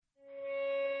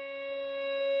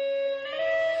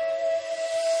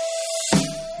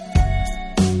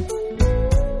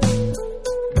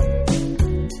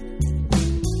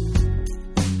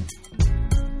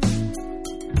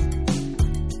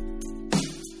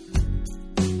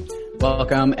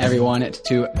Welcome, everyone,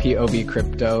 to POV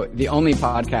Crypto, the only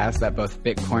podcast that both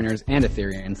Bitcoiners and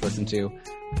Ethereans listen to.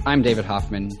 I'm David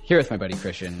Hoffman, here with my buddy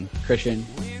Christian. Christian,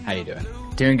 how you doing?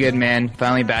 Doing good, man.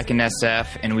 Finally back in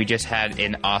SF, and we just had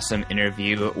an awesome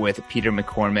interview with Peter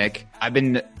McCormack. I've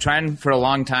been trying for a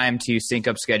long time to sync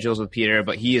up schedules with Peter,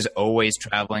 but he is always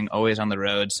traveling, always on the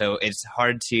road, so it's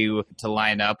hard to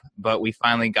line up, but we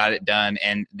finally got it done,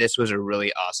 and this was a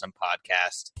really awesome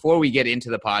podcast. Before we get into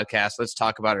the podcast, let's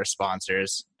talk about our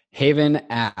sponsors. Haven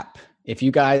app. If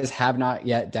you guys have not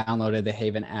yet downloaded the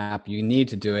Haven app, you need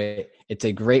to do it. It's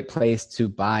a great place to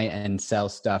buy and sell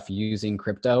stuff using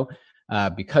crypto.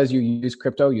 Because you use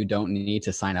crypto, you don't need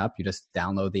to sign up. You just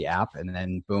download the app and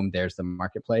then boom, there's the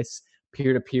marketplace.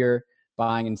 Peer-to-peer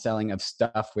buying and selling of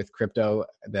stuff with crypto.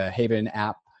 The Haven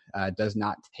app does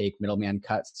not take middleman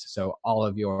cuts. So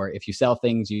if you sell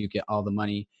things, you get all the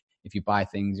money. If you buy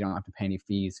things, you don't have to pay any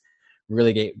fees.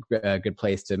 Really get a good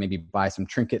place to maybe buy some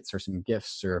trinkets or some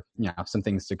gifts or some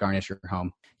things to garnish your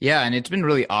home. Yeah, and it's been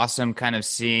really awesome kind of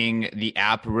seeing the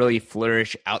app really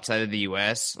flourish outside of the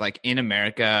US. Like in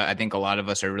America, I think a lot of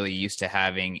us are really used to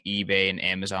having eBay and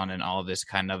Amazon and all of this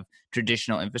kind of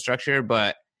traditional infrastructure.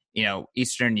 But,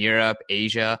 Eastern Europe,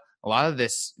 Asia, a lot of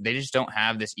this, they just don't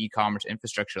have this e-commerce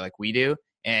infrastructure like we do.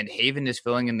 And Haven is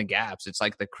filling in the gaps. It's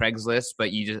like the Craigslist,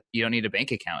 but you don't need a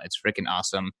bank account. It's freaking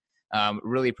awesome.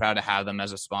 Really proud to have them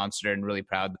as a sponsor and really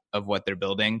proud of what they're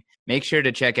building. Make sure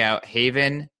to check out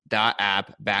haven.app/POV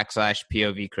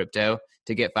crypto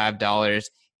to get $5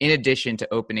 in addition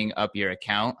to opening up your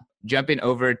account. Jumping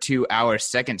over to our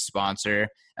second sponsor,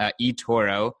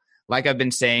 eToro. Like I've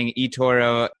been saying,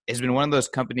 eToro has been one of those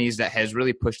companies that has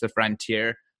really pushed the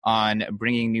frontier on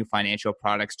bringing new financial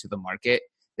products to the market.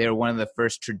 They're one of the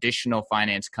first traditional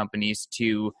finance companies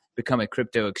to become a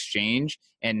crypto exchange.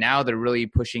 And now they're really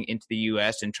pushing into the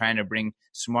US and trying to bring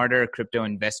smarter crypto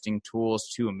investing tools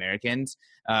to Americans.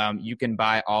 You can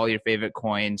buy all your favorite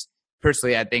coins.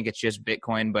 Personally, I think it's just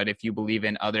Bitcoin, but if you believe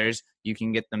in others, you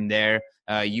can get them there.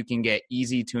 You can get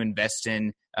easy to invest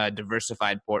in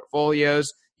diversified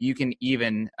portfolios. You can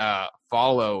even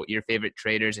follow your favorite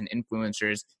traders and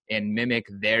influencers and mimic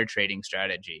their trading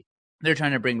strategy. They're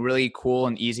trying to bring really cool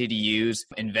and easy to use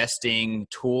investing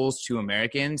tools to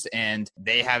Americans, and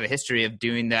they have a history of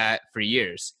doing that for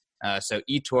years. So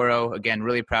eToro, again,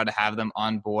 really proud to have them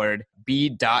on board.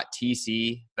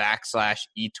 B.tc/eToro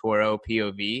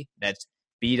POV. That's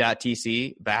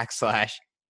B.tc/eToro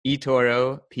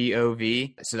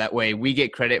POV. So that way we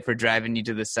get credit for driving you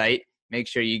to the site. Make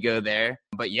sure you go there.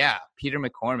 But yeah, Peter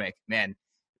McCormack, man,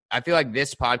 I feel like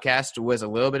this podcast was a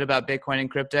little bit about Bitcoin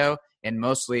and crypto and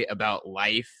mostly about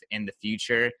life and the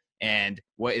future and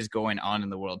what is going on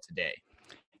in the world today.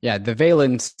 Yeah, the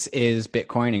valence is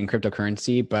Bitcoin and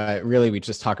cryptocurrency, but really we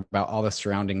just talk about all the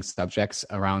surrounding subjects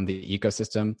around the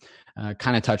ecosystem,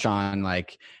 kind of touch on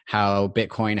like how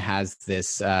Bitcoin has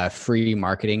this free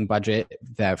marketing budget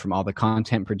that from all the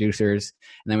content producers.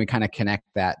 And then we kind of connect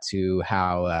that to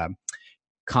how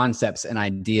concepts and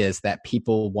ideas that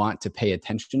people want to pay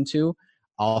attention to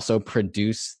also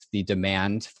produce the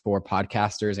demand for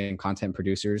podcasters and content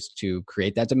producers to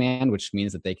create that demand, which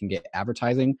means that they can get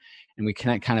advertising. And we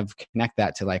can kind of connect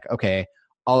that to like, okay,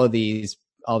 all these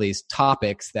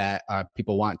topics that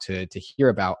people want to hear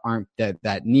about aren't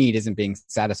that need isn't being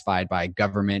satisfied by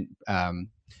government and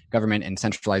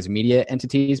centralized media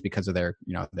entities because of their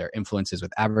influences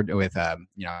with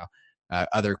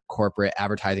other corporate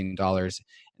advertising dollars.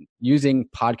 Using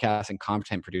podcasts and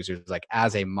content producers like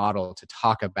as a model to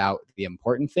talk about the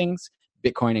important things,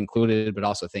 Bitcoin included, but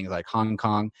also things like Hong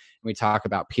Kong. And we talk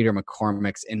about Peter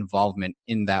McCormack's involvement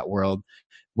in that world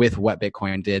with what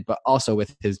Bitcoin did, but also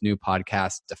with his new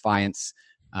podcast, Defiance.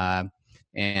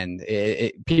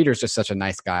 Peter's just such a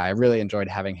nice guy. I really enjoyed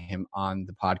having him on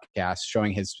the podcast,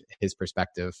 showing his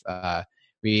perspective.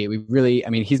 We really,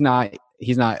 he's not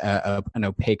an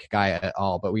opaque guy at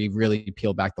all, but we really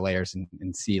peel back the layers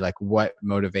and see like what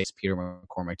motivates Peter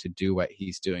McCormack to do what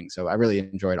he's doing. So I really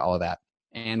enjoyed all of that.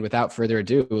 And without further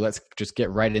ado, let's just get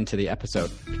right into the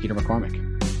episode. Peter McCormack.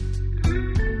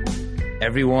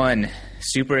 Everyone,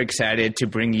 super excited to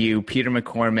bring you Peter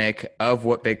McCormack of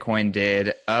What Bitcoin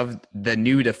Did, of the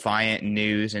new Defiant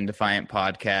News and Defiant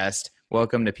podcast.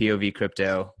 Welcome to POV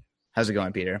Crypto. How's it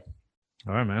going, Peter?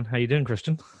 All right, man. How you doing,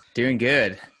 Christian? Doing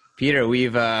good. Peter,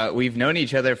 we've known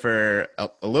each other for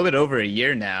a little bit over a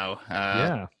year now.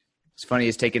 Yeah. It's funny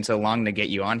it's taken so long to get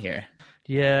you on here.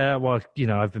 Yeah, well,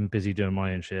 I've been busy doing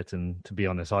my own shit, and to be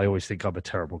honest, I always think I'm a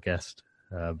terrible guest.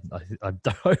 I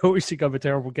always think I'm a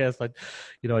terrible guest. I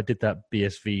did that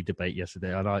BSV debate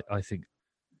yesterday, and I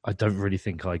don't really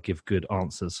think I give good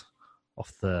answers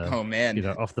off the Oh man,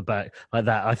 off the back like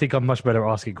that. I think I'm much better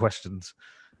at asking questions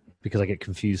because I get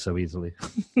confused so easily.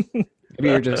 Maybe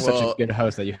you're just such a good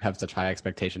host that you have such high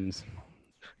expectations.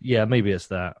 Yeah, maybe it's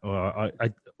that, or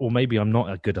maybe I'm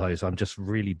not a good host. I'm just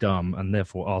really dumb and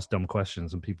therefore ask dumb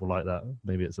questions, and people like that.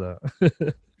 Maybe it's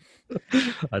that.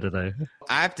 I don't know.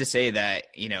 I have to say that,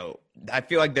 I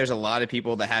feel like there's a lot of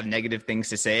people that have negative things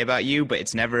to say about you, but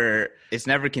it's never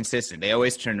consistent. They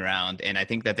always turn around, and I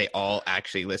think that they all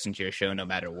actually listen to your show no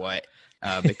matter what,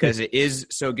 because it is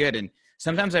so good. And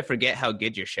sometimes I forget how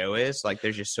good your show is. Like,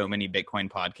 there's just so many Bitcoin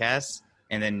podcasts,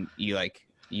 and then you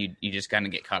just kind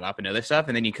of get caught up in other stuff,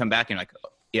 and then you come back and you're like, oh,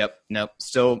 yep, nope,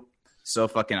 still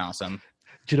fucking awesome.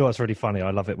 Do you know what's really funny?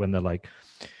 I love it when they're like,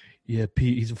 yeah,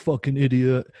 Pete, he's a fucking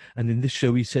idiot. And in this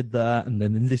show, he said that. And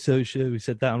then in this show, he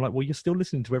said that. I'm like, well, you're still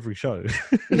listening to every show.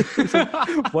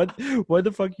 Why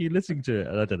the fuck are you listening to it?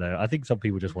 And I don't know. I think some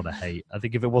people just want to hate. I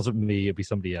think if it wasn't me, it'd be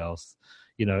somebody else.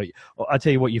 I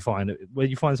tell you what you find. When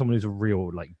you find someone who's a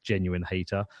real, like, genuine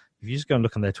hater, if you just go and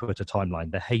look on their Twitter timeline,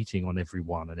 they're hating on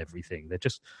everyone and everything. They're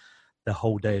just... the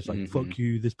whole day is like, fuck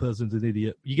you, this person's an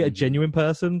idiot. You get a genuine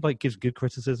person, like, gives good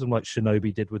criticism, like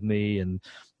Shinobi did with me, and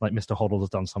like Mr. Hoddle has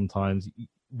done sometimes.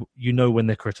 When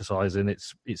they're criticizing,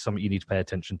 it's something you need to pay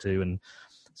attention to. And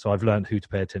so I've learned who to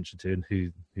pay attention to and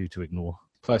who to ignore.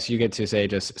 Plus, you get to say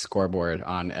just scoreboard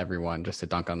on everyone just to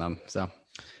dunk on them. So,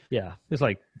 yeah, it's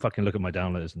like fucking look at my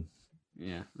downloads and.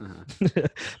 Yeah,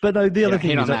 but no, the other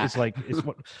thing is that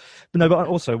but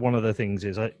also one of the things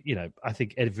is, I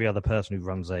think every other person who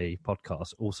runs a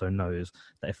podcast also knows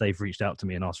that if they've reached out to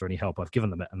me and asked for any help, I've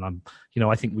given them it. And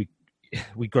I think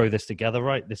we grow this together,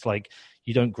 right? It's like,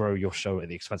 you don't grow your show at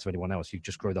the expense of anyone else. You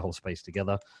just grow the whole space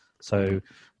together. So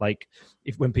like,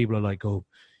 when people are like, oh,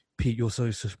 Pete,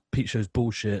 Pete show's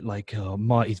bullshit, like,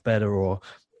 Marty's better, or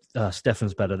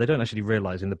Stefan's better, they don't actually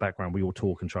realize in the background we all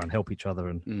talk and try and help each other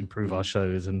and improve our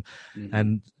shows. And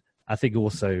I think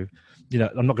also,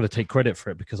 I'm not going to take credit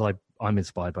for it because I'm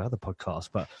inspired by other podcasts,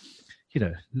 but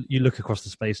you look across the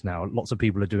space now, lots of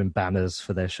people are doing banners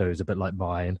for their shows a bit like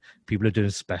mine. People are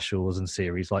doing specials and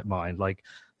series like mine. Like,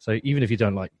 so even if you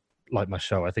don't like my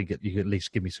show, I think you could at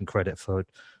least give me some credit for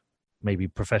maybe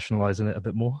professionalizing it a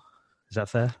bit more. Is that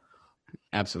fair?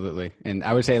 Absolutely. And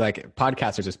I would say, like,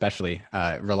 podcasters especially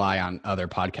rely on other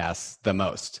podcasts the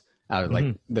most,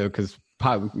 because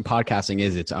podcasting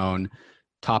is its own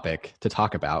topic to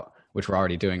talk about, which we're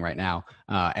already doing right now.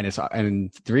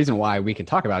 And the reason why we can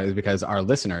talk about it is because our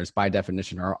listeners, by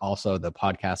definition, are also the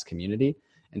podcast community.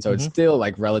 And so it's still,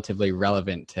 like, relatively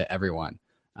relevant to everyone.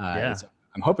 So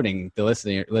I'm hoping the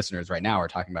listeners right now are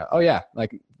talking about, oh yeah,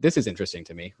 like, this is interesting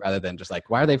to me, rather than just like,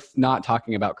 why are they not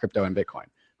talking about crypto and Bitcoin?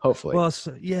 Hopefully. Well,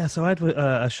 so I had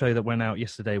a show that went out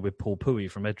yesterday with Paul Pui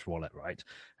from Edge Wallet, right?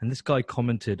 And this guy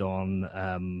commented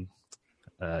on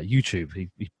YouTube.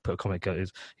 He put a comment,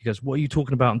 he goes, what are you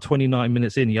talking about? And 29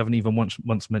 minutes in, you haven't even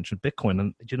once mentioned Bitcoin.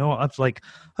 And you know what? I was like,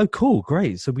 oh, cool,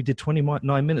 great. So we did 29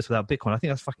 minutes without Bitcoin. I think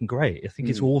that's fucking great. I think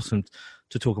it's awesome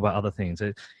to talk about other things.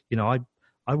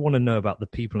 I want to know about the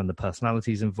people and the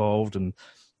personalities involved. And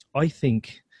I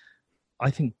think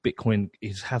Bitcoin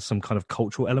has some kind of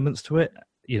cultural elements to it,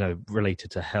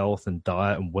 related to health and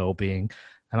diet and well-being.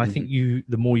 And I think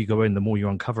the more you go in, the more you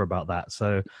uncover about that.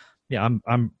 So yeah,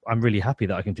 I'm really happy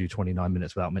that I can do 29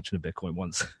 minutes without mentioning Bitcoin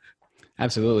once.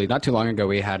 Absolutely. Not too long ago,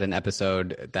 we had an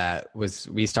episode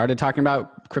we started talking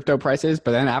about crypto prices,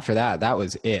 but then after that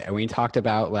was it. And we talked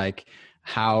about, like,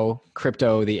 how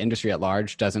crypto, the industry at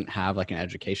large, doesn't have, like, an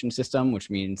education system, which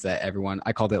means that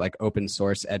I called it, like, open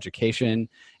source education.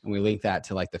 And we linked that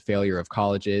to, like, the failure of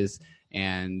colleges.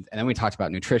 And then we talked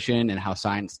about nutrition and how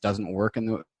science doesn't work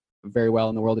very well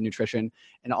in the world of nutrition.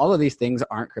 And all of these things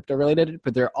aren't crypto related,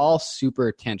 but they're all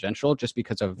super tangential just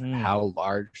because of how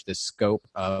large the scope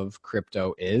of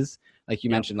crypto is. Like you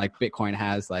mentioned, like, Bitcoin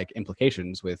has, like,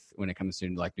 implications when it comes to,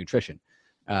 like, nutrition.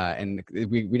 And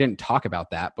we didn't talk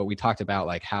about that, but we talked about,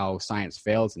 like, how science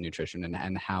fails in nutrition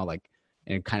and how, like,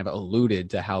 and kind of alluded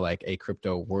to how, like, a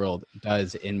crypto world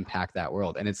does impact that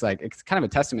world. And it's kind of a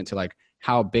testament to, like,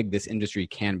 how big this industry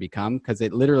can become, because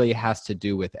it literally has to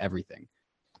do with everything.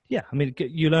 Yeah, I mean,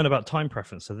 you learn about time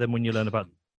preference. So then when you learn about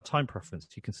time preference,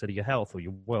 you consider your health or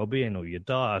your well-being or your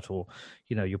diet or,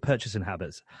 your purchasing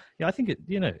habits. Yeah, I think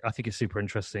it's super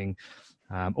interesting.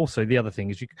 Also, the other thing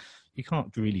is you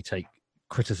can't really take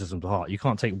criticism to heart. You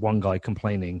can't take one guy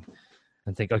complaining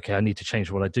and think, okay, I need to change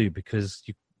what I do, because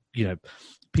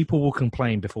people will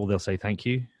complain before they'll say thank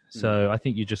you. So I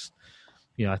think you just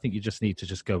You know, I think you just need to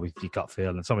just go with your gut feel,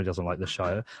 and somebody doesn't like the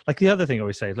show. Like the other thing I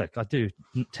always say, look, I do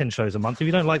 10 shows a month. If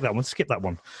you don't like that one, skip that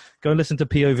one. Go and listen to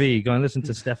POV, go and listen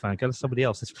to Stefan, go to somebody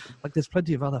else. There's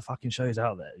plenty of other fucking shows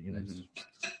out there, you know.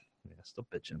 Yeah, stop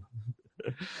bitching.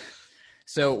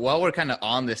 So while we're kind of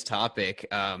on this topic,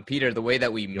 Peter, the way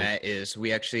that we met is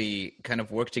we actually kind of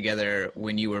worked together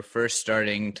when you were first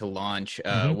starting to launch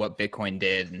What Bitcoin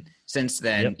Did. And since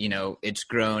then, you know, it's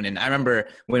grown. And I remember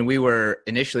when we were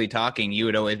initially talking, you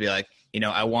would always be like, you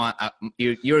know,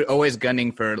 you're always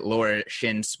gunning for Laura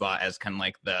Shin's spot as kind of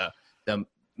like the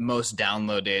most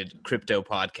downloaded crypto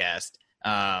podcast.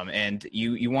 And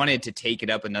you wanted to take it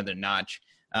up another notch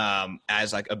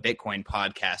as like a Bitcoin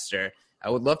podcaster. I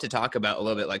would love to talk about a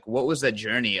little bit, like, what was that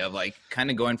journey of like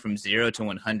kind of going from 0 to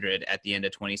 100 at the end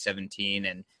of 2017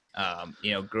 and,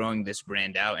 you know, growing this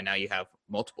brand out, and now you have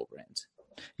multiple brands.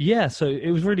 Yeah. So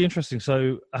it was really interesting.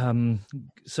 So,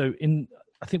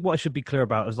 I think what I should be clear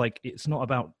about is like, it's not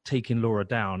about taking Laura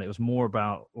down. It was more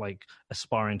about like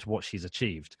aspiring to what she's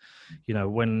achieved. You know,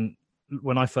 when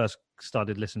I first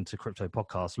started listening to crypto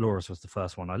podcasts, Laura's was the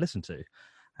first one I listened to.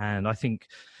 And I think,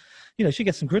 you know, she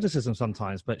gets some criticism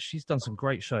sometimes, but she's done some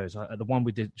great shows. The one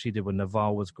she did with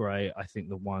Naval was great. I think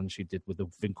the one she did with the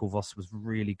Winklevoss was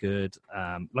really good.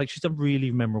 Like, she's done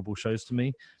really memorable shows to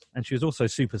me. And she was also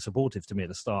super supportive to me at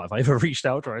the start. If I ever reached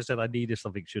out to her, I said I needed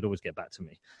something, she'd always get back to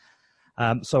me.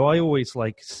 So I always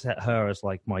like set her as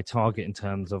like my target in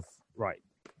terms of, right,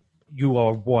 you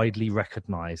are widely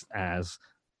recognized as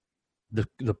the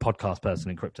podcast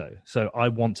person in crypto. So I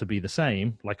want to be the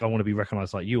same. Like, I want to be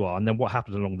recognized like you are. And then what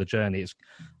happened along the journey is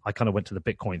I kind of went to the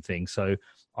Bitcoin thing. So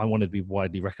I wanted to be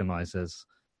widely recognized as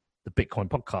the Bitcoin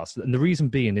podcast. And the reason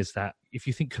being is that if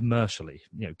you think commercially,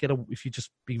 you know, if you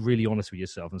just be really honest with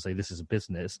yourself and say, this is a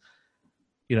business,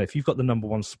 you know, if you've got the number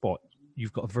one spot,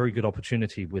 you've got a very good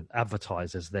opportunity with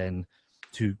advertisers then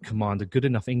to command a good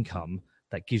enough income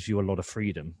that gives you a lot of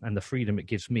freedom. And the freedom it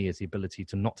gives me is the ability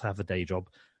to not have a day job,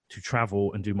 to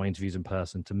travel and do my interviews in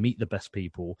person, to meet the best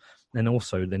people, and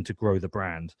also then to grow the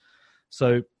brand.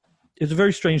 So it was a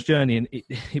very strange journey, and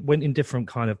it went in different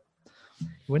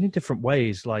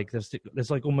ways. Like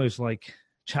there's like almost like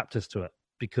chapters to it,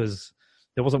 because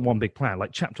there wasn't one big plan.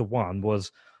 Like chapter one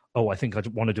was, I think I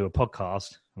want to do a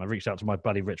podcast. And I reached out to my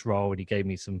buddy, Rich Roll, and he gave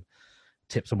me some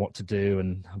tips on what to do.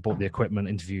 And I bought the equipment,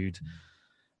 interviewed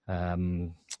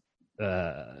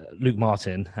Luke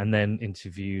Martin, and then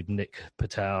interviewed Nick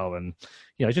Patel, and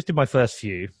you know, I just did my first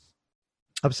few.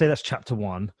 I would say that's chapter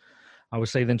one. I would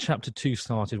say then chapter two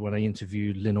started when I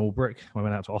interviewed Lynn Ulbrich. I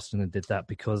went out to Austin and did that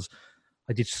because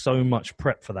I did so much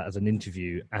prep for that as an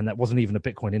interview, and that wasn't even a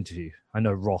Bitcoin interview. I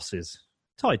know Ross is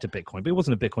tied to Bitcoin, but it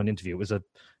wasn't a Bitcoin interview. It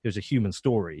was a human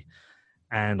story,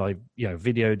 and I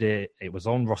videoed it. It was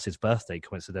on Ross's birthday,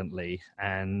 coincidentally,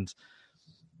 and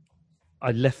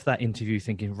I left that interview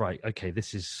thinking, right, okay,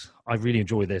 I really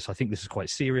enjoy this. I think this is quite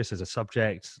serious as a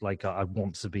subject. Like, I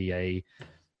want to be I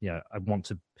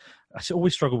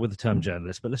always struggle with the term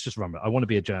journalist, but let's just run it. I want to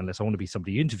be a journalist. I want to be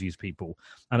somebody who interviews people.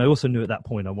 And I also knew at that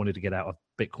point I wanted to get out of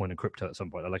Bitcoin and crypto at some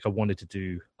point. Like, I wanted to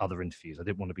do other interviews. I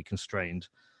didn't want to be constrained.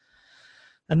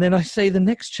 And then I say the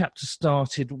next chapter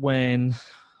started when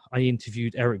I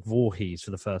interviewed Eric Voorhees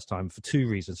for the first time for two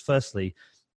reasons. Firstly,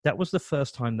 that was the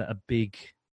first time that a big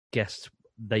guest,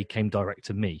 they came direct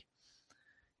to me.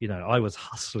 You know, I was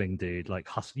hustling, dude. Like,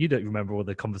 you don't remember all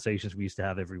the conversations we used to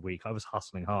have every week. I was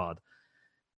hustling hard.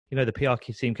 You know, the PR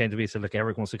team came to me and said, look,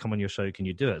 Eric wants to come on your show. Can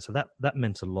you do it? So that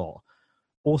meant a lot.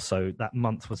 Also, that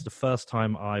month was the first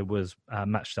time I was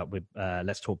matched up with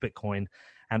Let's Talk Bitcoin.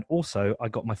 And also, I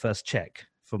got my first check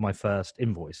for my first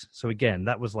invoice. So again,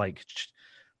 that was like,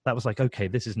 okay,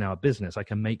 this is now a business. I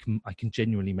can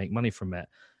genuinely make money from it.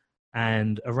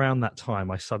 And around that time,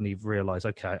 I suddenly realized,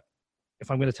 okay, if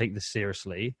I'm going to take this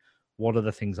seriously, what are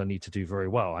the things I need to do very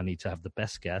well? I need to have the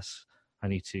best guests. I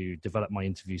need to develop my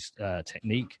interview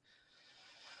technique.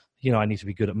 You know, I need to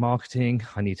be good at marketing.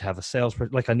 I need to have a sales,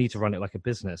 I need to run it like a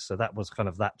business. So that was kind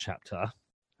of that chapter.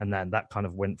 And then that kind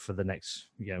of went for the next,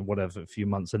 a few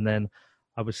months. And then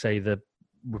I would say that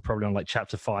we're probably on like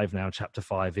chapter 5 now. Chapter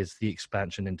 5 is the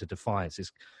expansion into Defiance.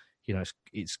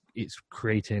 It's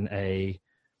creating a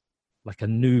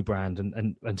new brand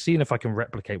and seeing if I can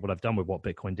replicate what I've done with What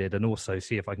Bitcoin Did, and also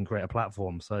see if I can create a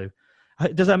platform. So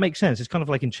does that make sense? It's kind of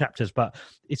like in chapters, but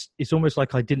it's almost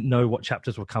like I didn't know what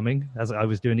chapters were coming as I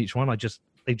was doing each one.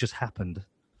 They just happened.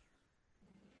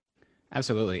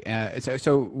 Absolutely.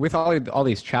 So with all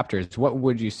these chapters, what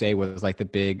would you say was like the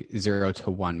big 0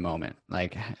 to 1 moment?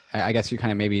 Like, I guess you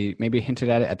kind of maybe hinted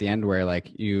at it at the end, where like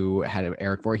you had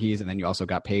Eric Voorhees, and then you also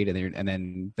got paid, and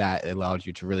then that allowed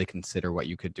you to really consider what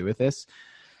you could do with this.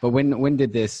 But when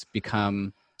did this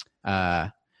become?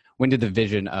 When did the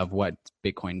vision of what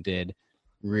Bitcoin did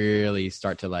really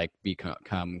start to like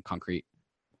become concrete?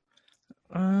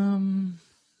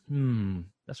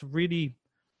 That's a really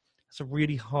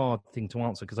hard thing to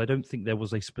answer, because I don't think there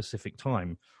was a specific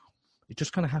time. It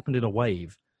just kind of happened in a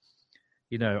wave.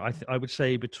 You know, I would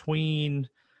say between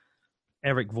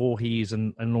Eric Voorhees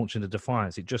and launching the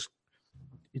Defiance, it just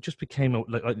became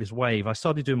like this wave. I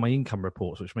started doing my income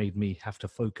reports, which made me have to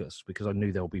focus, because I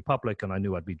knew they'll be public and I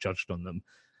knew I'd be judged on them.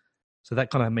 So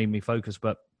that kind of made me focus.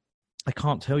 But I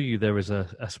can't tell you there is a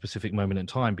specific moment in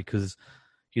time, because,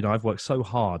 you know, I've worked so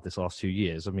hard this last 2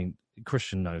 years. I mean,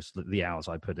 Christian knows the hours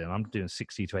I put in. I'm doing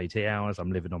 60 to 80 hours.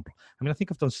 I'm living on, I mean, I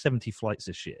think I've done 70 flights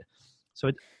this year.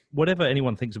 So whatever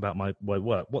anyone thinks about my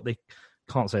work, what they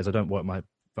can't say is I don't work my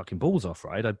fucking balls off,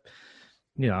 right?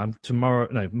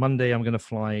 Monday I'm going to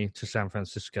fly to San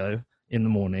Francisco in the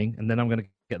morning, and then I'm going to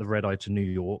get the red eye to New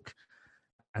York,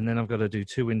 and then I've got to do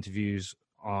 2 interviews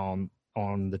on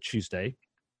the Tuesday,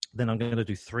 then I'm going to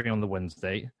do 3 on the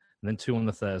Wednesday, and then 2 on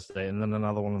the Thursday, and then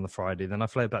another one on the Friday. Then I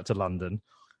fly back to London,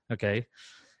 okay,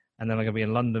 and then I'm going to be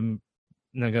in London,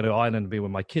 and then go to Ireland and be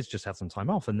with my kids, just have some time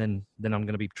off, and then I'm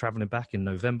going to be traveling back in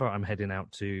November. I'm heading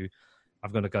out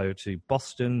I'm going to go to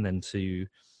Boston, then to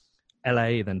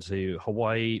LA, then to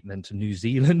Hawaii, then to New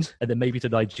Zealand, and then maybe to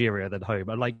Nigeria, then home.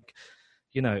 I'm like,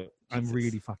 you know, I'm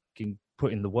really fucking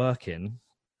putting the work in.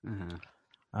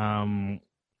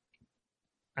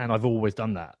 And I've always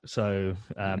done that. So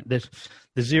there's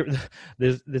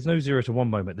no 0 to 1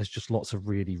 moment. There's just lots of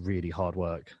really, really hard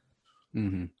work.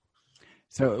 Mm-hmm.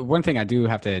 So one thing I do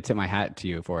have to tip my hat to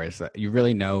you for is that you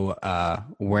really know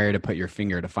where to put your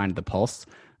finger to find the pulse.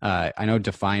 I know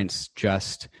Defiance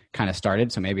just kind of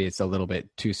started, so maybe it's a little bit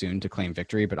too soon to claim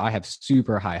victory, but I have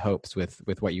super high hopes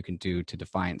with what you can do to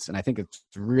Defiance. And I think it's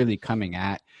really coming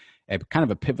at a kind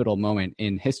of a pivotal moment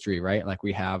in history, right? Like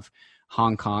we have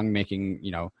Hong Kong making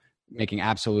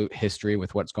absolute history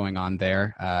with what's going on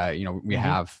there. We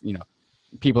have,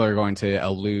 people are going to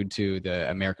allude to the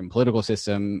American political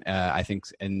system, I think,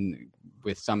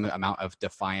 with some amount of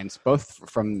defiance, both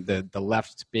from the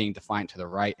left being defiant to the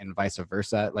right and vice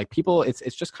versa. Like people,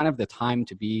 it's just kind of the time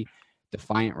to be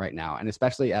defiant right now. And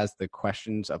especially as the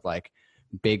questions of like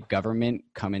big government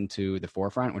come into the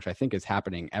forefront, which I think is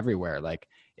happening everywhere. Like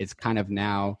it's kind of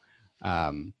now,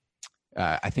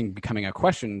 I think becoming a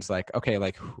question is like, okay,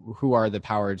 like who are the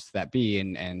powers that be,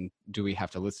 and do we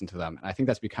have to listen to them? And I think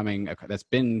that's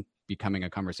been becoming a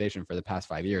conversation for the past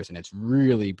 5 years, and it's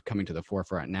really coming to the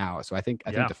forefront now. So I think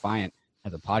Defiant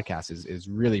as a podcast is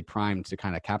really primed to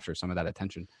kind of capture some of that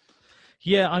attention.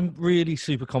 Yeah, I'm really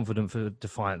super confident for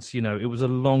Defiance. You know, it was a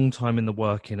long time in the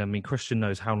working. I mean, Christian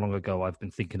knows how long ago I've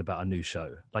been thinking about a new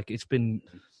show. Like it's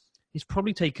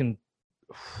probably taken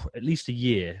at least a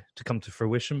year to come to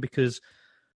fruition, because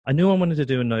I knew I wanted to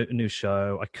do a new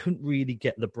show. I couldn't really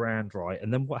get the brand right.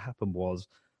 And then what happened was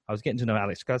I was getting to know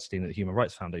Alex Gladstein at the Human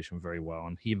Rights Foundation very well.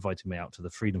 And he invited me out to the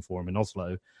Freedom Forum in Oslo.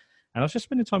 And I was just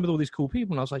spending time with all these cool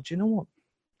people. And I was like, do you know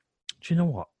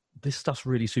what? This stuff's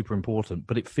really super important,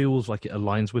 but it feels like it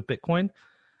aligns with Bitcoin.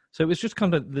 So it was just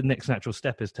kind of the next natural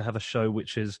step is to have a show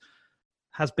which has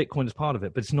Bitcoin as part of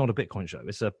it, but it's not a Bitcoin show.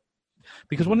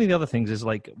 Because one of the other things is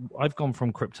like I've gone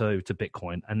from crypto to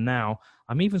Bitcoin, and now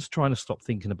I'm even trying to stop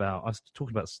thinking about. I was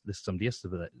talking about this to somebody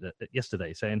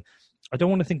yesterday, saying I don't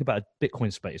want to think about a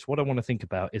Bitcoin space. What I want to think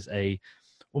about is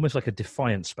almost like a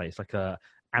defiant space, like a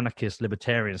anarchist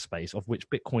libertarian space of which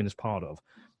Bitcoin is part of.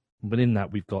 But in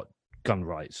that we've got gun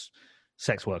rights,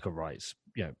 sex worker rights,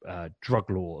 drug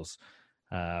laws,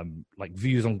 like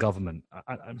views on government,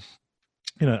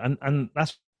 and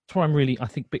that's where I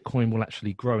think Bitcoin will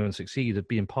actually grow and succeed at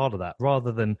being part of that,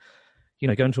 rather than,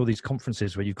 going to all these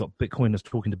conferences where you've got Bitcoiners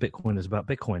talking to Bitcoiners about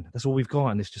Bitcoin. That's all we've got.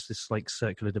 And it's just this like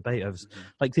circular debate over,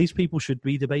 like these people should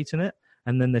be debating it.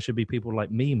 And then there should be people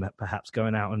like me perhaps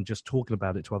going out and just talking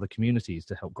about it to other communities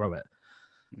to help grow it.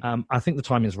 I think the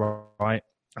timing is right.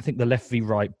 I think the left v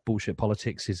right bullshit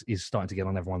politics is starting to get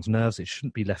on everyone's nerves. It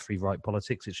shouldn't be left v right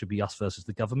politics. It should be us versus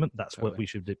the government. That's what we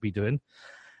should be doing.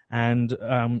 And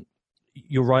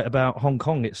you're right about Hong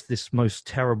Kong. It's this most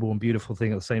terrible and beautiful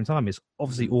thing at the same time. It's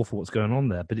obviously awful what's going on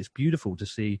there, but it's beautiful to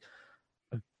see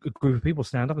a group of people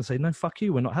stand up and say, no, fuck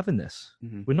you. We're not having this.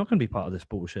 Mm-hmm. We're not going to be part of this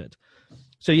bullshit.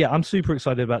 So yeah, I'm super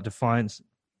excited about Defiance.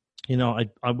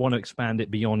 I want to expand it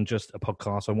beyond just a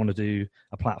podcast. I want to do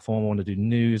a platform. I want to do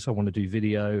news. I want to do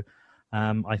video.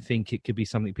 I think it could be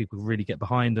something people really get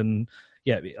behind. And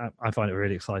yeah, I find it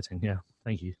really exciting. Yeah.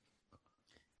 Thank you.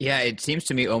 Yeah, it seems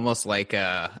to me almost like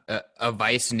a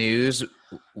Vice News,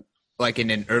 like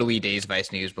in an early days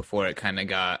Vice News before it kind of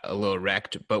got a little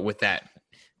wrecked, but with that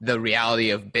the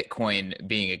reality of Bitcoin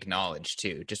being acknowledged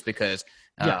too, just because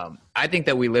I think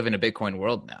that we live in a Bitcoin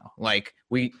world now. Like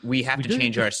we have to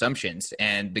change our assumptions,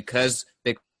 and because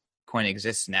Bitcoin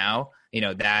exists now,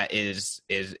 that is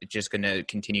just going to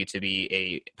continue to be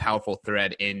a powerful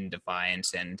thread in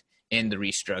defiance and in the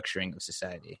restructuring of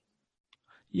society.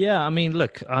 Yeah, I mean,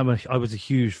 look, I was a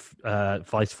huge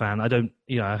Vice fan. I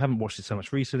haven't watched it so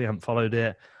much recently. I haven't followed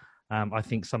it. I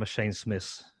think some of Shane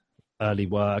Smith's early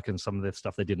work and some of the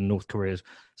stuff they did in North Korea is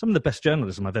some of the best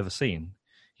journalism I've ever seen.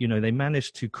 They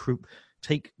managed to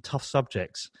take tough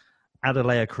subjects, add a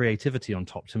layer of creativity on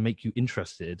top to make you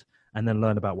interested, and then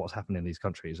learn about what's happening in these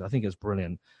countries. I think it's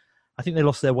brilliant. I think they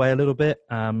lost their way a little bit,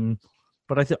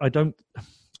 but I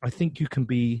think you can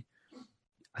be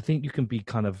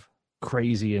kind of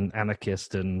crazy and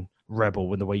anarchist and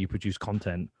rebel in the way you produce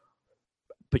content,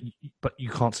 but you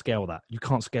can't scale that. You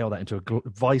can't scale that into a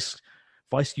Vice.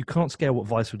 You can't scale what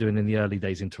Vice were doing in the early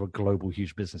days into a global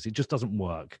huge business. It just doesn't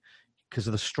work because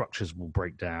of the structures will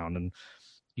break down. And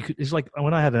it's like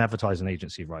when I had an advertising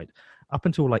agency, right? Up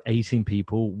until like 18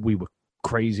 people, we were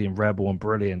crazy and rebel and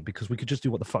brilliant because we could just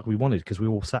do what the fuck we wanted because we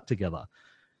all sat together.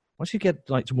 Once you get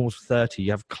like towards 30,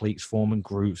 you have cliques forming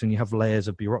groups and you have layers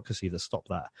of bureaucracy that stop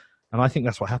that. And I think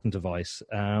that's what happened to Vice.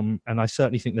 And I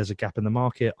certainly think there's a gap in the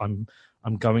market. I'm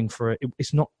going for it.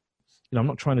 It's not, I'm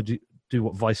not trying to do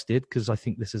what Vice did because I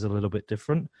think this is a little bit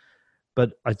different.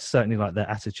 But I'd certainly like their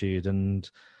attitude and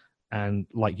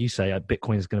like you say,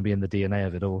 Bitcoin is going to be in the DNA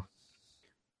of it all.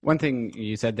 One thing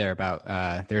you said there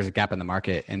about there's a gap in the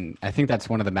market, and I think that's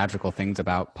one of the magical things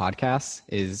about podcasts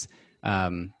is,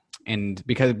 and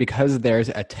because there's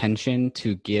attention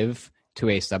to give to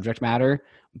a subject matter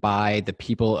by the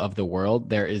people of the world,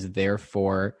 there is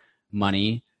therefore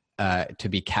money to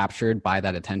be captured by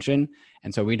that attention,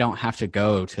 and so we don't have to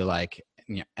go to like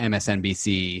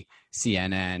MSNBC,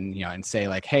 CNN, and say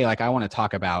like, hey, like I want to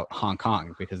talk about Hong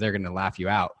Kong because they're going to laugh you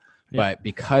out. Yeah. But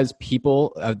because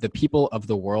the people of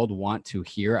the world want to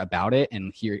hear about it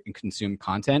and hear and consume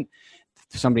content,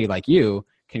 somebody like you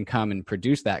can come and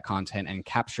produce that content and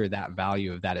capture that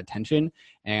value of that attention.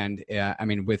 And I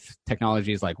mean, with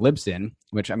technologies like Libsyn,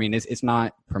 which I mean, it's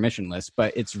not permissionless,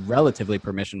 but it's relatively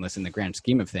permissionless in the grand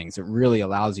scheme of things. It really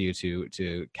allows you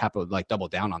to double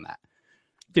down on that.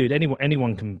 Dude,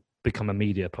 anyone can become a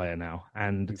media player now.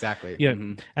 And exactly.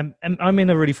 And I'm in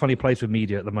a really funny place with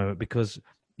media at the moment because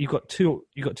you've got two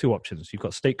options. You've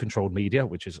got state-controlled media,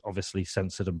 which is obviously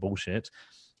censored and bullshit.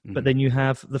 Mm-hmm. But then you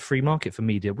have the free market for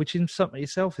media, which in some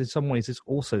ways is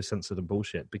also censored and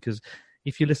bullshit. Because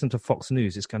if you listen to Fox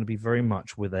News, it's going to be very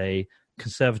much with a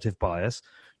conservative bias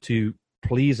to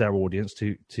please their audience,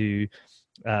 to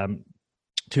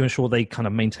ensure they kind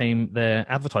of maintain their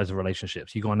advertiser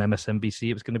relationships. You go on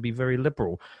MSNBC, it's going to be very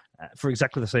liberal for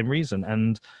exactly the same reason.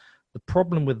 And the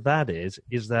problem with that is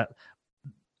that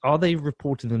are they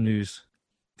reporting the news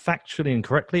factually and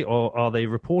correctly, or are they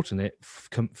reporting it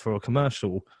for a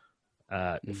commercial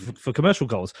for commercial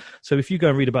goals? So if you go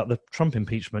and read about the Trump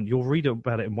impeachment, you'll read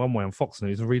about it in one way on Fox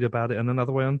News and read about it in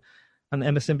another way on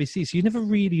MSNBC. So you never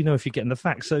really know if you're getting the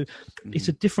facts. So it's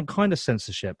a different kind of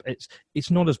censorship.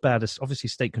 It's not as bad as obviously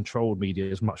state-controlled media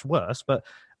is much worse, but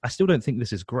I still don't think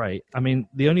this is great. I mean,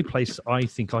 the only place I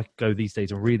think I go these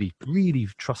days and really, really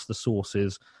trust the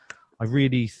sources, I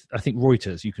think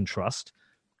Reuters you can trust,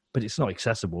 but it's not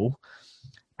accessible.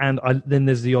 And then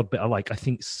there's the odd bit I like. I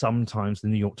think sometimes the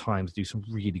New York Times do some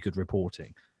really good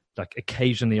reporting. Like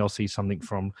occasionally I'll see something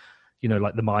from,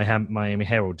 like the Miami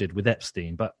Herald did with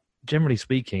Epstein. But generally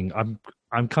speaking,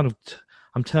 I'm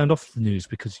turned off the news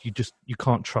because you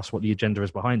can't trust what the agenda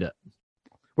is behind it.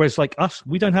 Whereas like us,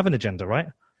 we don't have an agenda, right?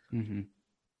 Mm-hmm.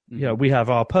 Mm-hmm. We have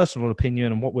our personal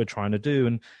opinion and what we're trying to do,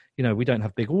 and we don't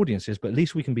have big audiences, but at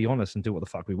least we can be honest and do what the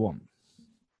fuck we want.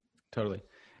 Totally.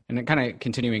 And then kind of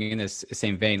continuing in this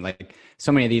same vein, like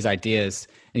so many of these ideas,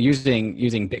 and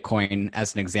using Bitcoin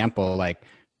as an example, like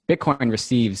Bitcoin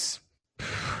receives,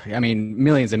 I mean,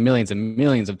 millions and millions and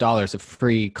millions of dollars of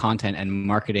free content and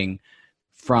marketing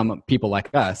from people like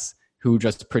us who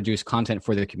just produce content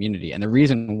for the community. And the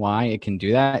reason why it can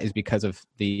do that is because of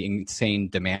the insane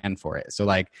demand for it. So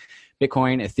like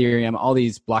Bitcoin, Ethereum, all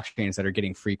these blockchains that are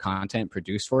getting free content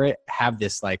produced for it have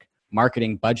this like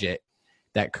marketing budget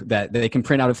that they can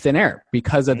print out of thin air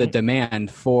because of the demand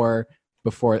for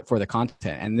the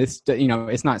content. And this,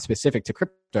 it's not specific to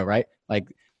crypto, right? Like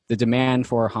the demand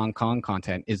for Hong Kong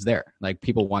content is there. Like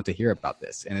people want to hear about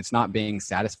this, and it's not being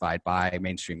satisfied by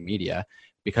mainstream media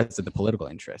because of the political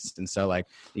interest. And so like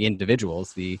the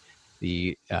individuals, the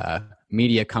the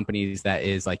media companies that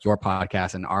is like your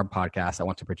podcast and our podcast that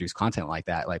want to produce content like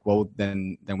that, like, well,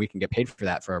 then we can get paid for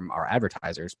that from our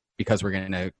advertisers because we're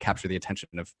going to capture the attention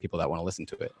of people that want to listen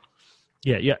to it.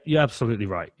 Yeah, you're absolutely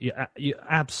right. You're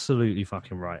absolutely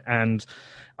fucking right. And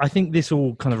I think this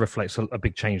all kind of reflects a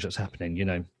big change that's happening, you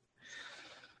know.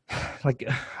 Like,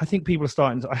 I think people are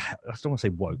starting to, I don't want to say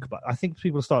woke, but I think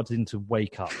people are starting to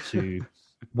wake up to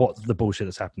what the bullshit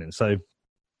that's happening. So,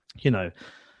 you know,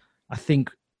 I think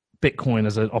Bitcoin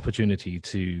as an opportunity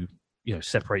to, you know,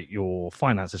 separate your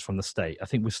finances from the state. I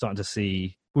think we're starting to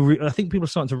see, I think people are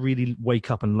starting to really wake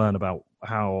up and learn about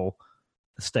how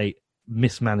the state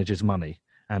mismanages money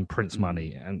and prints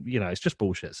money, and you know, it's just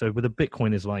bullshit. So with a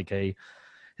Bitcoin is like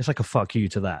it's like a fuck you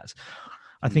to that.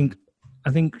 I think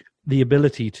the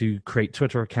ability to create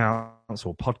Twitter accounts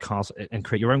or podcasts and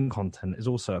create your own content is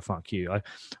also a fuck you.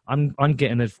 I'm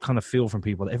getting a kind of feel from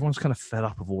people that everyone's kind of fed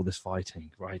up of all this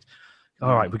fighting, right?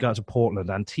 All right, we go out to Portland.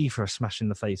 Antifa are smashing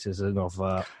the faces of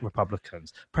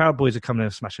Republicans. Proud Boys are coming in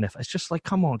and smashing It's just like,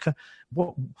 come on,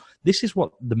 this is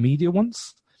what the media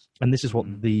wants. And this is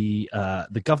what the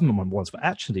government wants. But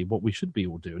actually, what we should be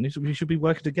all doing is we should be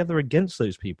working together against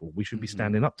those people. We should be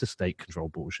standing up to state control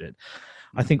bullshit.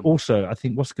 I think what's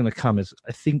going to come is,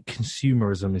 I think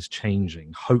consumerism is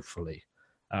changing, hopefully.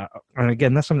 And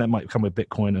again, that's something that might come with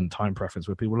Bitcoin and time preference,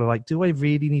 where people are like, do I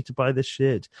really need to buy this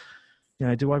shit? You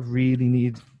know, do I really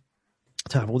need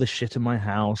to have all this shit in my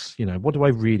house? You know, what do I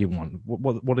really want?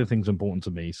 What are things important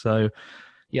to me? So,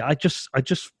 yeah,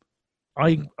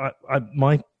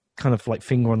 my kind of like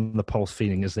finger on the pulse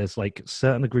feeling is there's like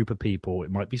certain group of people,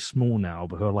 it might be small now,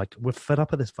 but who are like, we're fed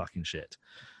up of this fucking shit.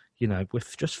 You know, we're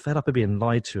just fed up of being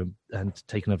lied to and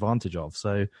taken advantage of.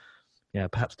 So yeah,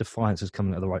 perhaps Defiance is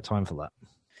coming at the right time for that.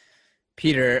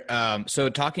 Peter, so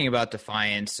talking about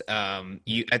Defiance, I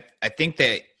think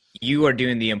that you are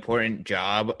doing the important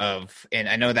job of, and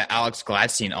I know that Alex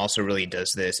Gladstein also really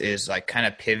does this, is like kind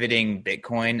of pivoting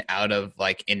Bitcoin out of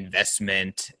like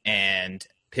investment and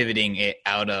pivoting it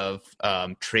out of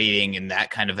trading and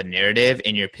that kind of a narrative,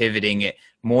 and you're pivoting it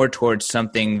more towards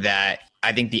something that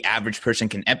I think the average person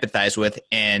can empathize with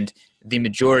and the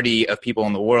majority of people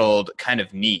in the world kind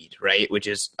of need, right? Which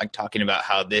is like talking about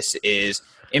how this is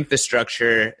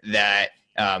infrastructure that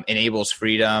enables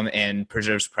freedom and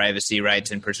preserves privacy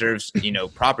rights and preserves, you know,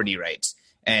 property rights.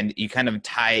 And you kind of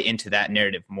tie into that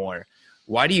narrative more.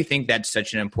 Why do you think that's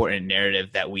such an important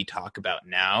narrative that we talk about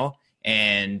now?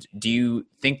 And do you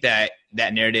think that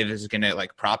that narrative is going to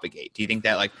like propagate? Do you think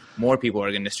that like more people are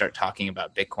going to start talking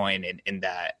about Bitcoin in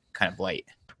that kind of light?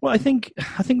 Well, I think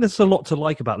there's a lot to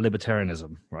like about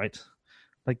libertarianism, right?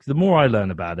 Like the more I learn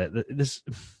about it,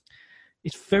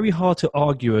 it's very hard to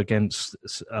argue against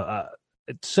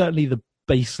certainly the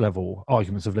base level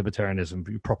arguments of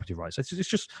libertarianism, property rights. It's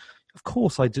just, of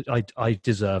course, I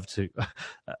deserve to,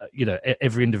 you know,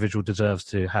 every individual deserves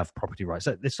to have property rights.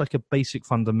 It's like a basic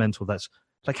fundamental. That's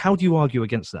like, how do you argue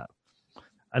against that?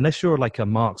 Unless you're like a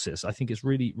Marxist, I think it's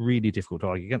really, really difficult to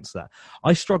argue against that.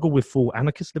 I struggle with full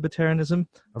anarchist libertarianism.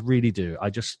 I really do.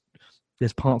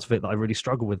 There's parts of it that I really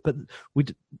struggle with. But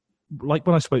like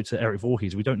when I spoke to Eric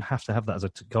Voorhees, we don't have to have that as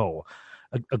a goal.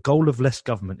 A goal of less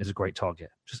government is a great target.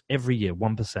 Just every year,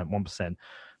 1%.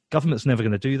 Government's never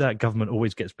going to do that. Government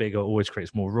always gets bigger, always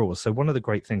creates more rules. So one of the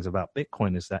great things about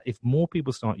Bitcoin is that if more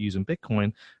people start using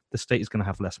Bitcoin, the state is going to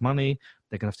have less money.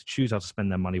 They're going to have to choose how to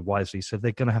spend their money wisely. So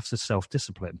they're going to have to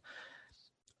self-discipline.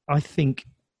 I think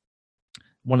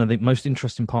one of the most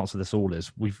interesting parts of this all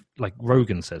is like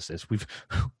Rogan says this,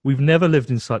 we've never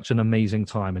lived in such an amazing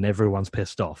time and everyone's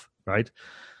pissed off, right?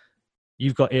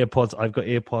 You've got AirPods, I've got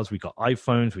AirPods, we've got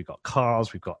iPhones, we've got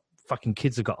cars, we've got fucking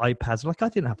kids have got iPads. Like I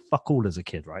didn't have fuck all as a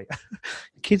kid, right?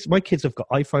 My kids have got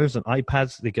iPhones and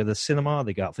iPads. They go to the cinema,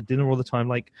 they go out for dinner all the time.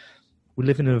 Like we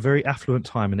live in a very affluent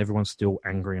time and everyone's still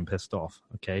angry and pissed off,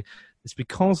 okay? It's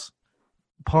because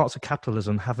parts of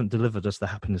capitalism haven't delivered us the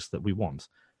happiness that we want.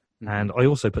 And I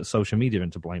also put social media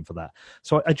into blame for that.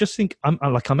 So I just think I'm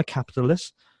a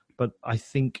capitalist, but I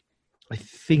think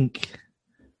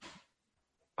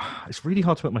it's really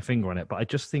hard to put my finger on it, but I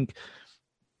just think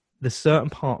there's certain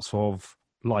parts of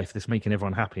life that's making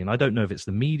everyone happy. And I don't know if it's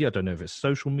the media, I don't know if it's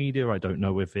social media, I don't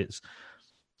know what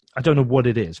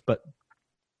it is, but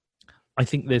I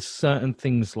think there's certain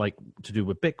things like to do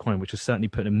with Bitcoin, which is certainly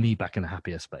putting me back in a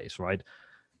happier space, right?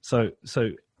 So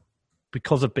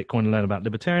because of Bitcoin and learn about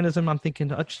libertarianism, I'm thinking,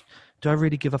 do I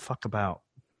really give a fuck about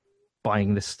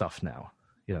buying this stuff now?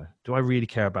 You know, do I really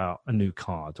care about a new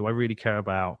car? Do I really care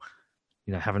about,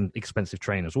 you know, having expensive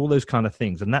trainers, all those kind of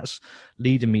things? And that's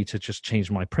leading me to just change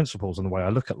my principles and the way I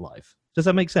look at life. Does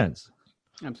that make sense?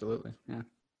 Absolutely. Yeah.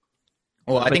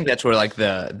 Well, I think that's where like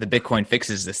the Bitcoin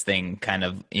fixes this thing kind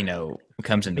of,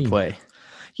 comes into play.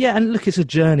 Yeah, and look, it's a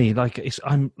journey.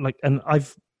 And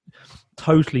I've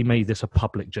totally made this a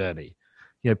public journey.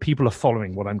 People are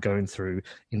following what I'm going through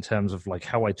in terms of like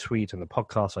how I tweet and the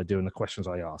podcasts I do and the questions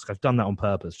I ask. I've done that on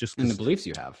purpose, and the beliefs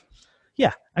you have.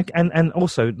 Yeah, and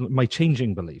also my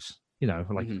changing beliefs.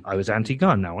 I was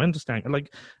anti-gun, now I understand. And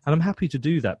I'm happy to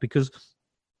do that, because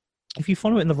if you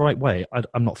follow it in the right way,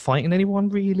 I'm not fighting anyone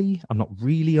really. I'm not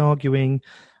really arguing.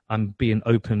 I'm being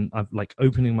open. I'm like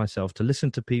opening myself to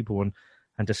listen to people and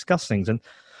discuss things. And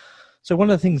so one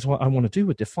of the things what I want to do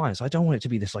with Defiance, I don't want it to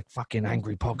be this like fucking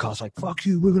angry podcast, like, fuck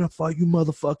you, we're going to fight you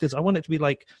motherfuckers. I want it to be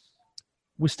like,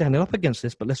 we're standing up against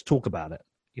this, but let's talk about it.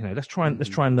 Let's try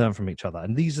and learn from each other.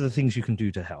 And these are the things you can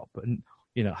do to help. And,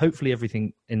 hopefully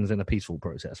everything ends in a peaceful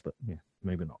process, but yeah,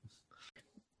 maybe not.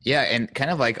 Yeah, and kind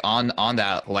of like on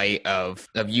that light of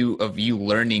you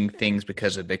learning things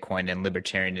because of Bitcoin and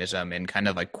libertarianism and kind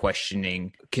of like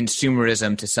questioning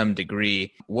consumerism to some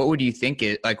degree, what would you think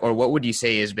is like, or what would you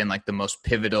say has been like the most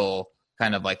pivotal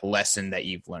kind of like lesson that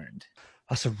you've learned?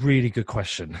 That's a really good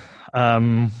question.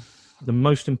 One of the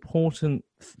most important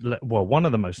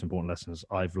lessons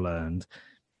I've learned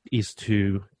is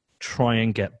to try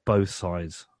and get both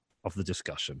sides of the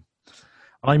discussion.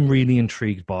 I'm really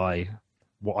intrigued by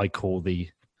what I call the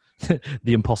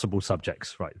impossible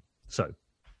subjects, right? So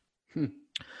a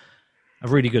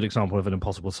really good example of an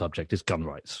impossible subject is gun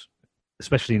rights,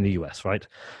 especially in the US, right?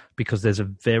 Because there's a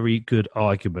very good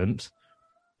argument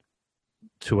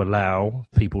to allow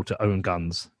people to own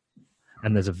guns,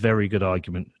 and there's a very good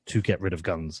argument to get rid of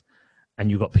guns. And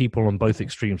you've got people on both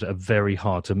extremes that are very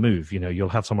hard to move. You'll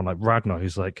have someone like Ragnar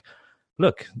who's like,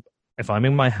 look, if I'm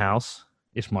in my house,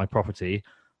 it's my property,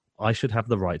 I should have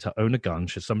the right to own a gun.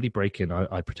 Should somebody break in,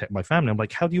 I protect my family. I'm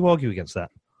like, how do you argue against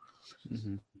that?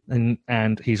 Mm-hmm.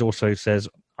 And he's also says,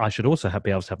 I should also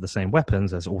be able to have the same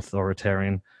weapons as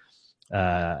authoritarian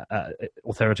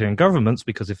governments,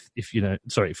 because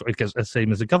the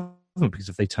same as a government, because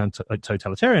if they turn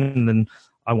totalitarian, then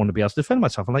I want to be able to defend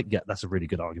myself. I'm like, yeah, that's a really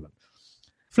good argument.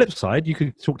 Flip side, you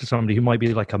could talk to somebody who might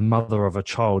be like a mother of a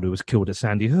child who was killed at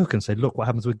Sandy Hook and say, look, what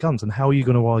happens with guns, and how are you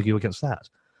going to argue against that?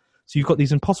 So you've got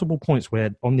these impossible points where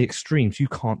on the extremes you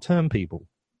can't turn people.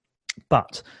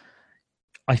 But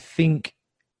I think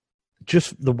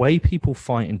just the way people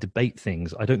fight and debate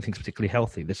things, I don't think is particularly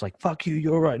healthy. It's like, fuck you,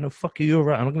 you're right. No, fuck you, you're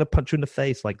right. I'm going to punch you in the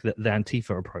face, like the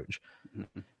Antifa approach.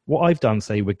 Mm-hmm. What I've done,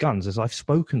 say, with guns is I've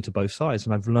spoken to both sides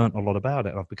and I've learned a lot about it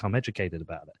and I've become educated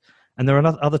about it. And there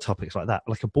are other topics like that.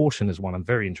 Like abortion is one I'm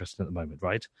very interested in at the moment,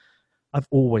 right? I've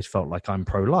always felt like I'm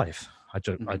pro-life. I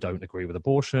don't agree with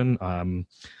abortion.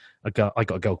 I got a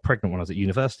girl pregnant when I was at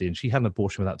university, and she had an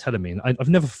abortion without telling me, and I've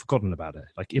never forgotten about it.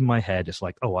 Like in my head, it's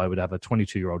like, oh, I would have a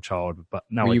 22-year-old child, but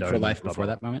now Were I you don't. pro-life before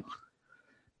that moment?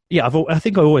 Yeah, I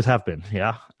think I always have been.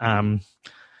 Yeah, and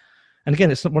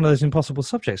again, it's not one of those impossible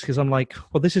subjects, because I'm like,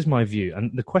 well, this is my view,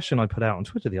 and the question I put out on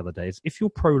Twitter the other day is, if you're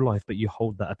pro-life but you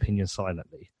hold that opinion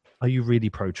silently, are you really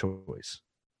pro-choice?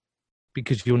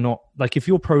 Because you're not. Like, if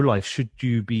you're pro-life, should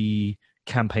you be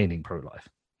campaigning pro-life?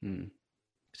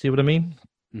 See what I mean?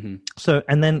 Mm-hmm. So,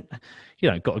 and then,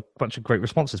 got a bunch of great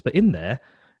responses, but in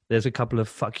there's a couple of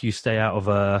fuck you, stay out of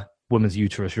a woman's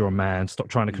uterus, you're a man, stop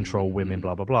trying to control women,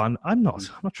 blah, blah, blah. And I'm not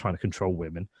trying to control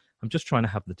women. I'm just trying to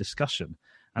have the discussion.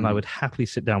 And I would happily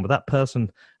sit down with that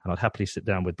person, and I'd happily sit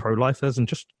down with pro-lifers and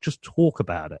just talk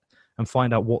about it and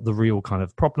find out what the real kind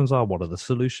of problems are, what are the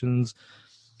solutions.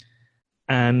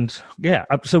 And yeah,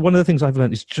 so one of the things I've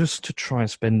learned is just to try and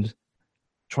spend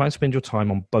your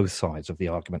time on both sides of the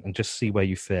argument and just see where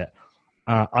you fit.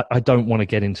 I don't want to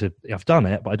get into, I've done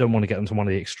it, but I don't want to get into one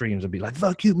of the extremes and be like,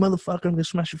 fuck you, motherfucker, I'm going to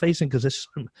smash your face in, because there's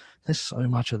so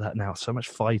much of that now, so much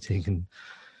fighting, and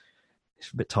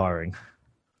it's a bit tiring.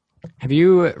 Have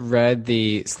you read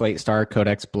the Slate Star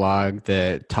Codex blog,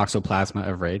 The Toxoplasma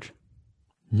of Rage?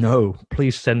 No,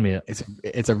 please send me it.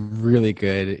 It's a really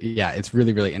good, it's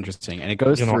really, really interesting. And it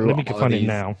goes through let me find it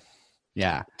now.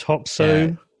 Yeah.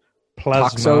 Toxoplasma,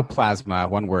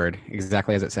 one word,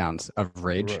 exactly as it sounds, of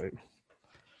rage. Right.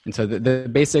 And so the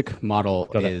basic model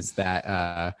is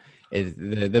that is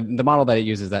the model that it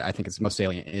uses that I think is most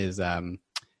salient is the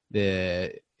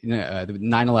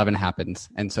 9/11 happens,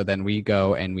 and so then we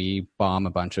go and we bomb a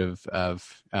bunch of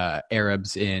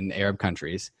Arabs in Arab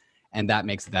countries, and that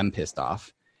makes them pissed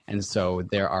off. And so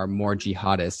there are more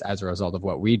jihadists as a result of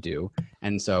what we do.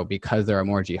 And so because there are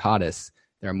more jihadists,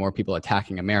 there are more people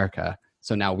attacking America.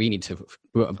 So now we need to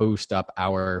boost up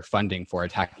our funding for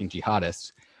attacking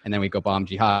jihadists. And then we go bomb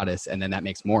jihadists, and then that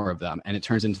makes more of them. And it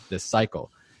turns into this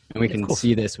cycle. And we can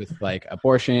see this with like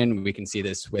abortion. We can see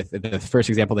this with the first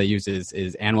example they use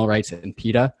is animal rights and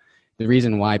PETA. The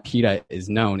reason why PETA is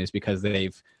known is because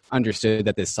they've understood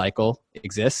that this cycle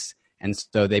exists. And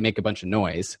so they make a bunch of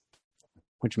noise,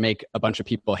 which make a bunch of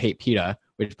people hate PETA,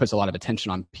 which puts a lot of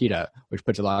attention on PETA, which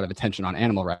puts a lot of attention on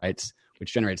animal rights,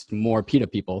 which generates more PETA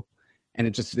people. And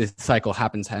it just, this cycle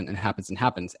happens and happens and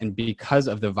happens. And because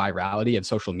of the virality of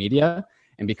social media,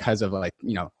 and because of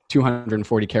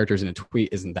 240 characters in a tweet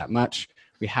isn't that much,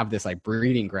 we have this like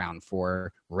breeding ground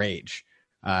for rage.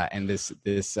 And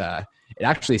it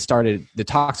actually started, the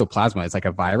toxoplasma is like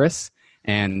a virus.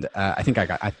 And I think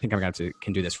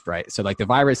can do this right. So like the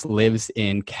virus lives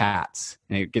in cats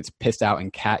and it gets pissed out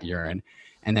in cat urine.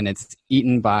 And then it's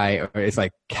eaten or it's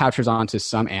like captures onto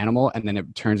some animal and then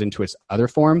it turns into its other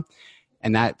form.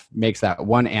 And that makes that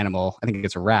one animal, I think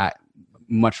it's a rat,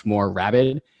 much more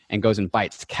rabid and goes and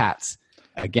bites cats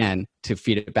again to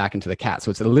feed it back into the cat.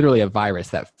 So it's literally a virus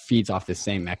that feeds off the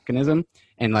same mechanism.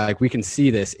 And like we can see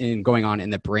this going on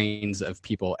in the brains of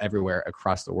people everywhere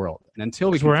across the world. And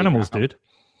until we're animals, dude.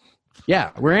 Yeah,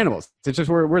 we're animals. It's just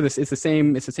we're this. It's the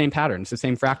same pattern. It's the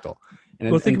same fractal.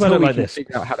 And think about it like this.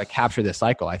 Figure out how to capture this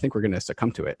cycle, I think we're going to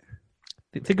succumb to it.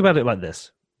 Think about it like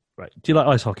this. Right? Do you like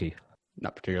ice hockey?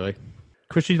 Not particularly.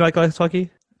 Chris, do you like ice hockey?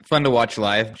 Fun to watch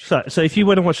live. So if you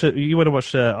want to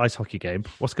watch an ice hockey game,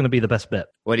 what's going to be the best bit?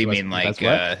 What do you mean, like?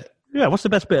 Yeah, what's the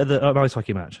best bit of an ice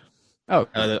hockey match? People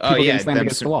slammed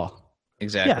against the wall.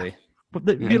 Exactly. Yeah. But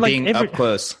being up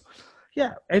close.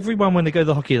 Yeah, everyone when they go to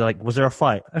the hockey, like, was there a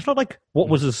fight? It's not like, what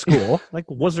was the score? Like,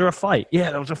 was there a fight?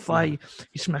 Yeah, there was a fight.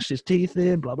 He smashed his teeth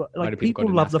in, blah, blah. Like, people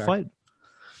love the fight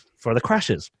for the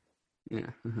crashes. Yeah.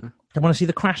 Uh-huh. I want to see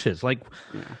the crashes. Like,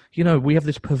 we have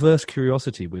this perverse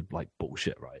curiosity with, like,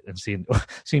 bullshit, right? And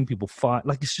seeing people fight.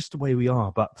 Like, it's just the way we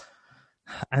are.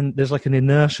 And there's, like, an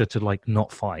inertia to, like,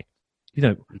 not fight.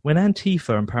 When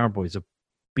Antifa and Proud Boys are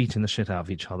beating the shit out of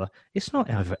each other, it's not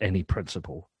over any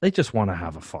principle. They just want to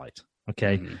have a fight.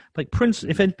 Okay, like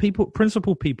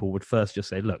principled people would first just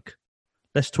say, "Look,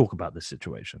 let's talk about this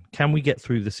situation. Can we get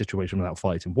through the situation without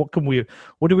fighting? What do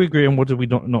we agree on? What do we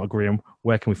not agree on?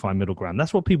 Where can we find middle ground?"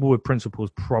 That's what people with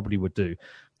principles probably would do.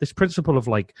 This principle of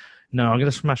like, no, I'm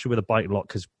going to smash you with a bike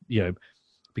lock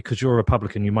because you're a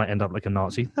Republican, you might end up like a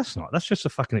Nazi. That's just a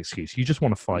fucking excuse. You just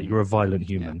want to fight. You're a violent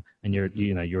human, and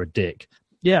you're a dick.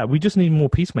 Yeah, we just need more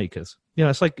peacemakers.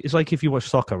 It's like if you watch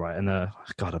soccer, right? And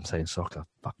God, I'm saying soccer.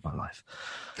 Fuck my life.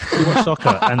 You watch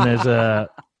soccer,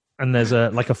 and there's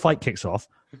a fight kicks off.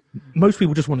 Most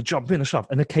people just want to jump in and shove,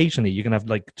 and occasionally you can have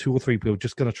like 2 or 3 people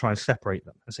just going to try and separate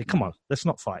them and say, "Come on, let's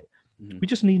not fight." Mm-hmm. We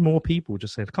just need more people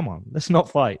just saying, "Come on, let's not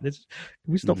fight. Can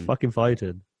we stop fucking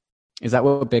fighting?" Is that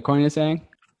what Bitcoin is saying?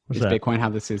 Is that Bitcoin how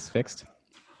this is fixed?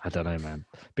 I don't know, man.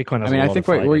 Bitcoin. I think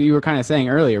what you were kind of saying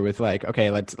earlier with like, okay,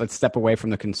 let's step away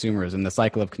from the consumerism, the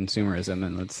cycle of consumerism,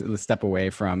 and let's step away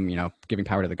from giving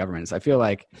power to the governments. I feel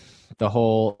like the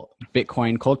whole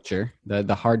Bitcoin culture,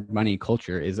 the hard money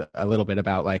culture, is a little bit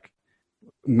about like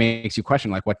makes you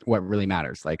question like what really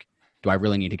matters. Like, do I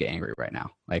really need to get angry right now?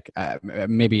 Like,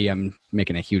 maybe I'm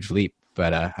making a huge leap,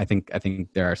 but I think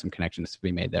there are some connections to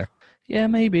be made there. Yeah,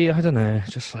 maybe. I don't know.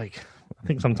 Just like. I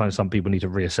think sometimes some people need to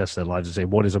reassess their lives and say,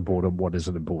 what is important, what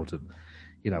isn't important?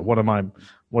 What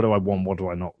do I want, what do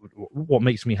I not? What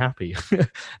makes me happy?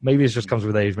 Maybe it just comes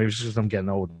with age. Maybe it's just I'm getting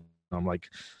old. I'm like,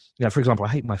 for example, I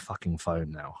hate my fucking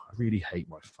phone now. I really hate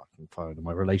my fucking phone and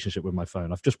my relationship with my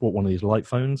phone. I've just bought one of these light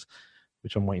phones,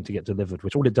 which I'm waiting to get delivered,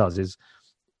 which all it does is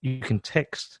you can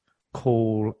text,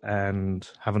 call, and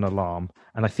have an alarm.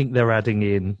 And I think they're adding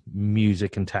in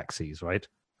music and taxis, right?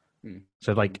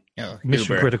 So like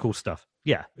mission critical stuff.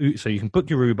 Yeah. So you can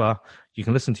book your Uber, you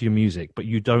can listen to your music, but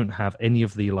you don't have any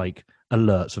of the like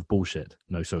alerts of bullshit.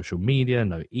 No social media,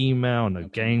 no email, no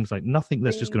games, like nothing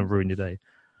that's just going to ruin your day.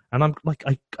 And I'm like,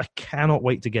 I cannot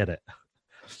wait to get it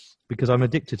because I'm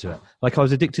addicted to it. Like I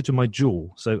was addicted to my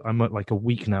Juul. So I'm like a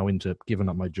week now into giving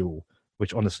up my Juul,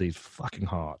 which honestly is fucking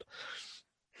hard.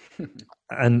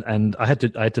 And I had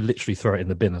to literally throw it in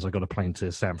the bin as I got a plane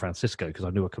to San Francisco because I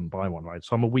knew I couldn't buy one, right?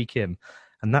 So I'm a week in,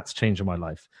 and that's changing my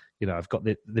life. I've got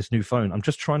this new phone. I'm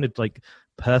just trying to like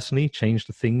personally change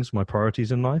the things, my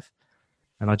priorities in life.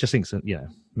 And I just think that,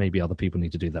 maybe other people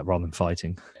need to do that rather than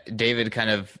fighting. David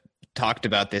kind of talked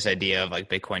about this idea of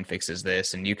like Bitcoin fixes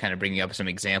this, and you kind of bringing up some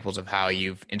examples of how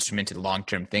you've instrumented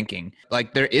long-term thinking.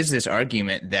 Like there is this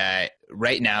argument that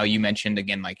right now you mentioned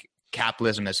again, like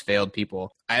capitalism has failed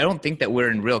people. I don't think that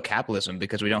we're in real capitalism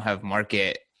because we don't have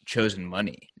market chosen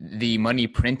money. The money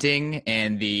printing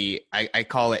and I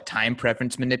call it time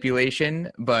preference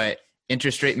manipulation, but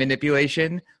interest rate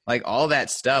manipulation, like all that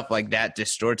stuff, like that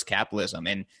distorts capitalism.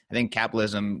 And I think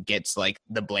capitalism gets like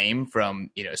the blame from,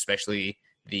 especially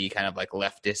the kind of like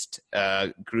leftist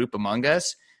group among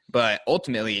us. But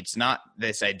ultimately, it's not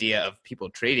this idea of people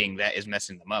trading that is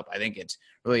messing them up. I think it's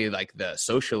really like the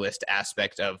socialist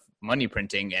aspect of money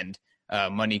printing and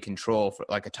money control, for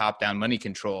like a top-down money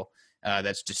control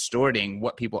that's distorting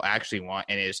what people actually want,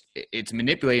 and it's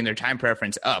manipulating their time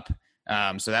preference up.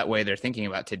 So that way they're thinking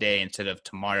about today instead of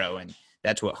tomorrow. And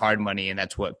that's what hard money and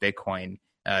that's what Bitcoin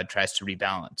tries to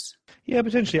rebalance. Yeah,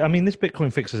 potentially. I mean, this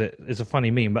Bitcoin fixes it is a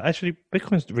funny meme, but actually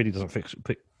Bitcoin really doesn't fix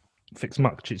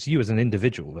much. It's you as an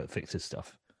individual that fixes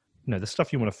stuff. The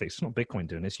stuff you want to fix, it's not Bitcoin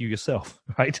doing it, it's you yourself,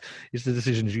 right? It's the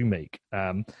decisions you make.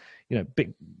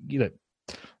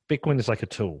 Bitcoin is like a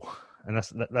tool, and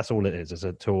that's all it is. It's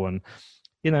a tool. And,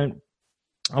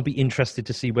 I'll be interested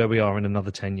to see where we are in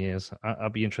another 10 years. I'll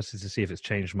be interested to see if it's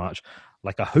changed much.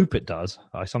 Like, I hope it does.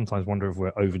 I sometimes wonder if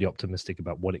we're overly optimistic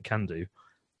about what it can do.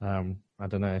 I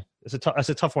don't know. It's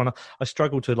a tough one. I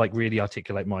struggle to like really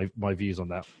articulate my views on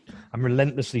that. I'm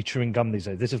relentlessly chewing gum these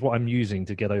days. This is what I'm using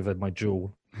to get over my jaw.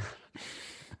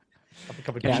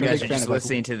 You guys are just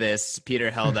listening to this. Peter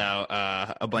held out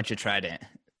a bunch of Trident.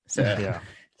 So yeah,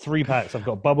 3 packs. I've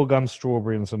got bubblegum,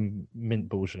 strawberry, and some mint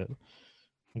bullshit.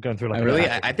 I'm going through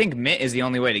like I think mint is the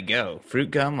only way to go.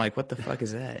 Fruit gum, like what the fuck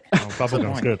is that?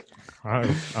 Bubblegum's good. I like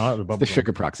the bubblegum. The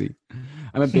sugar proxy.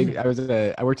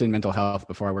 I worked in mental health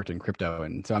before I worked in crypto,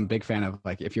 and so I'm a big fan of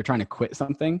like if you're trying to quit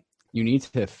something, you need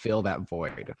to fill that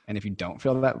void. And if you don't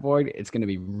fill that void, it's going to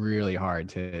be really hard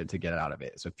to get out of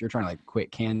it. So if you're trying to like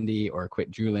quit candy or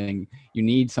quit drooling, you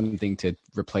need something to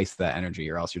replace that energy,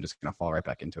 or else you're just going to fall right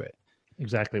back into it.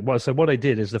 Exactly. Well, so what I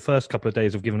did is the first couple of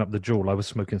days of giving up the Juul, I was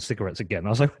smoking cigarettes again. I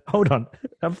was like, hold on,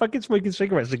 I'm fucking smoking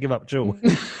cigarettes to give up Juul.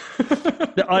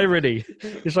 The irony.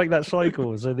 It's like that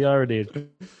cycle. So the irony is,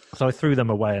 so I threw them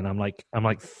away, and I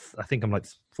think I'm like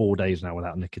 4 days now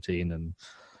without nicotine. And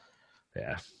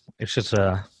yeah, it's just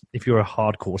if you're a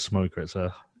hardcore smoker, it's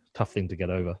a tough thing to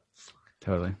get over.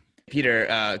 Totally. Peter,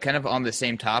 kind of on the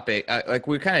same topic, like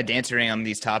we're kind of dancing on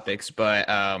these topics, but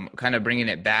kind of bringing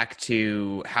it back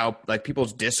to how like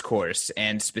people's discourse,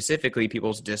 and specifically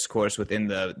people's discourse within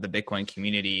the Bitcoin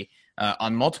community.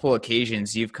 On multiple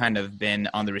occasions, you've kind of been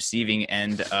on the receiving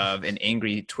end of an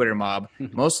angry Twitter mob,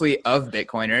 mostly of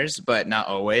Bitcoiners, but not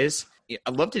always.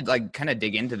 I'd love to like kind of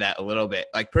dig into that a little bit.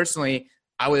 Like personally,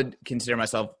 I would consider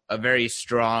myself a very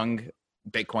strong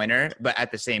Bitcoiner, but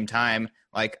at the same time,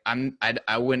 like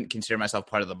I wouldn't consider myself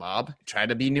part of the mob. Try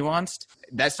to be nuanced.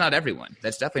 That's not everyone.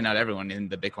 That's definitely not everyone in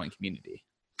the Bitcoin community.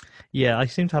 Yeah, I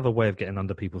seem to have a way of getting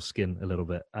under people's skin a little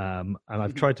bit, and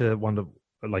I've tried to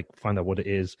find out what it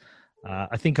is.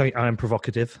 I think I am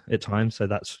provocative at times, so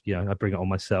that's I bring it on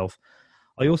myself.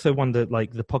 I also wonder,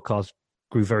 like the podcast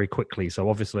grew very quickly, so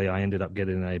obviously I ended up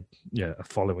getting a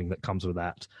following that comes with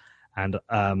that, and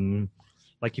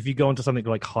like if you go onto something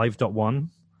like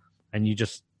Hive.one and you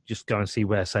just go and see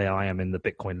where, say, I am in the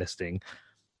Bitcoin listing,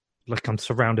 like I'm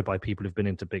surrounded by people who've been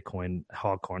into Bitcoin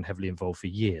hardcore and heavily involved for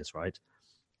years, right?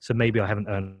 So maybe I haven't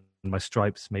earned my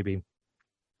stripes. Maybe,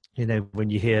 when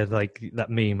you hear like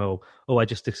that meme, oh, I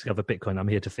just discovered Bitcoin, I'm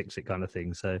here to fix it kind of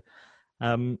thing. So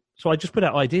I just put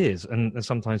out ideas, and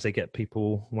sometimes they get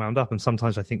people wound up, and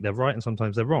sometimes I think they're right and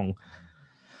sometimes they're wrong.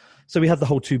 So we had the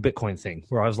whole 2 Bitcoin thing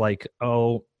where I was like,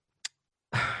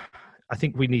 I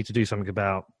think we need to do something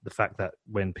about the fact that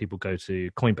when people go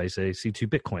to Coinbase, they see 2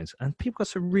 Bitcoins, and people got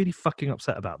so really fucking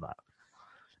upset about that.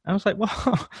 And I was like, well,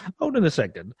 hold on a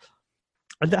second.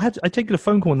 I'd taken a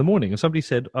phone call in the morning, and somebody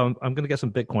said, I'm going to get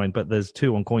some Bitcoin, but there's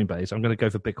 2 on Coinbase. I'm going to go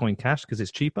for Bitcoin Cash because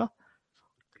it's cheaper.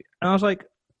 And I was like,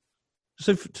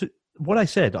 so what I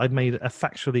said, I made a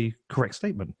factually correct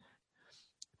statement.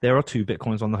 There are 2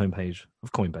 Bitcoins on the homepage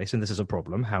of Coinbase, and this is a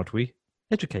problem. How do we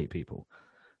educate people?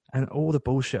 And all the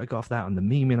bullshit I got off that and the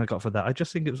memeing I got for that, I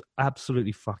just think it was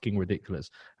absolutely fucking ridiculous.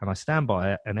 And I stand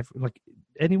by it. And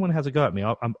anyone has a go at me,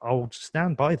 I'll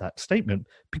stand by that statement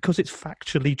because it's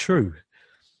factually true.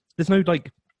 There's no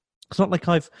it's not like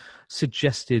I've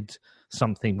suggested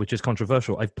something which is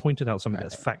controversial. I've pointed out something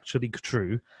that's factually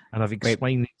true, and I've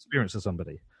explained the experience to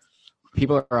somebody.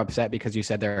 People are upset because you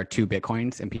said there are 2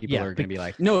 Bitcoins, and people are going to be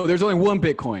like, no, there's only 1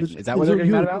 Bitcoin. Is that what they're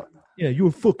getting mad about? Yeah, you're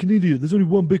a fucking idiot. There's only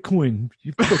 1 Bitcoin.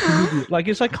 You fucking idiot. Like,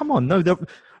 it's like, come on. No, then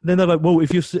they're like, well, if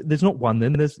there's not 1,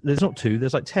 then there's not 2.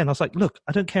 There's like 10. I was like, look,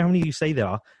 I don't care how many you say there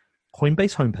are.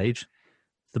 Coinbase homepage,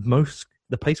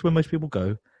 the place where most people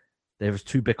go, there's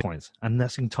 2 Bitcoins. And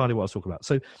that's entirely what I was talking about.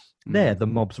 So the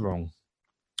mob's wrong.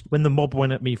 When the mob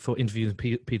went at me for interviewing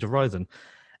Peter Risen,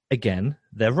 again,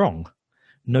 they're wrong.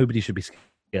 Nobody should be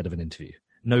scared of an interview.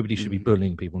 Nobody should be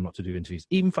bullying people not to do interviews.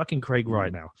 Even fucking Craig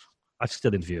Wright now. I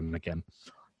still interview him again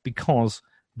because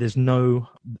there's no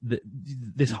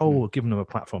this whole giving them a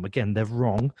platform. Again, they're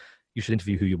wrong. You should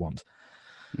interview who you want.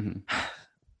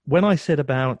 When I said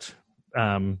about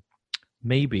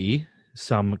maybe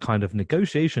some kind of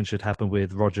negotiation should happen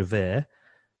with Roger Ver,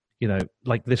 you know,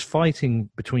 like this fighting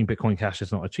between Bitcoin Cash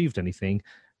has not achieved anything.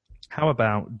 How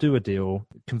about do a deal,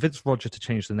 convince Roger to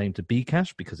change the name to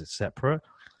Bcash because it's separate,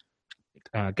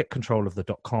 get control of the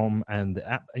 .com and the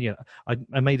app. You know,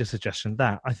 I made a suggestion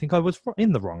that I think I was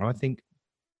in the wrong. I think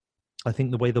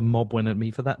the way the mob went at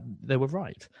me for that, they were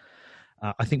right.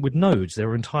 I think with nodes, they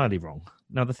were entirely wrong.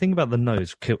 Now, the thing about the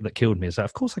nodes that killed me is that,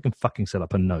 of course, I can fucking set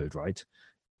up a node, right?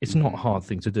 It's not a hard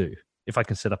thing to do. If I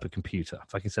can set up a computer,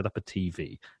 if I can set up a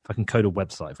TV, if I can code a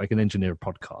website, if I can engineer a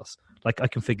podcast, like I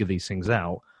can figure these things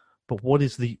out. But what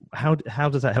is how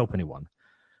does that help anyone?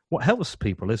 What helps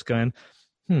people is going,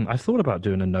 I've thought about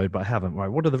doing a node, but I haven't. Right?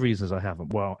 What are the reasons I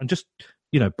haven't? Well, and just,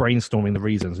 you know, brainstorming the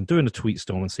reasons and doing a tweet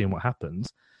storm and seeing what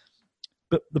happens.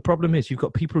 But the problem is you've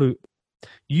got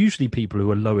usually people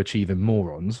who are low achieving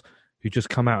morons who just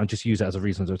come out and just use it as a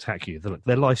reason to attack you.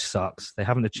 Their life sucks. They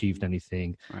haven't achieved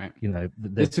anything. Right. You know,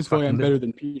 this is why I'm better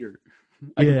than Peter.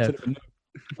 I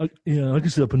can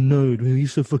set up a node.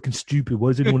 He's so fucking stupid. Why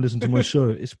does anyone listen to my show?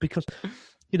 It's because,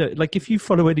 you know, like if you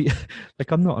follow any, like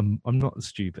I'm not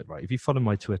stupid, right? If you follow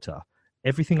my Twitter,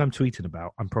 everything I'm tweeting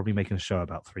about, I'm probably making a show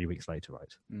about 3 weeks later,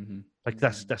 right? Like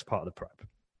that's part of the prep.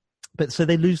 But so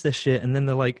they lose their shit, and then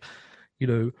they're like, you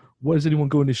know, why does anyone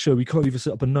go on this show? We can't even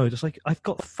set up a node. It's like, I've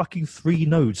got fucking 3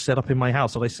 nodes set up in my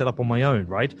house that I set up on my own,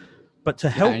 right? But to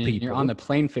help people... You're on the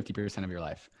plane 50% of your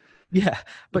life. Yeah,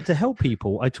 but to help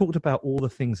people, I talked about all the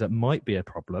things that might be a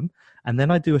problem, and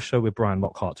then I do a show with Brian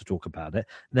Lockhart to talk about it.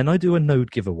 Then I do a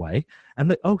node giveaway,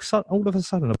 and all of a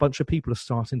sudden, a bunch of people are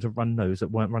starting to run nodes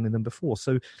that weren't running them before.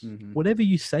 So whatever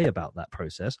you say about that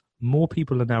process, more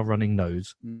people are now running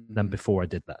nodes than before I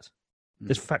did that.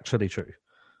 It's factually true.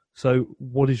 So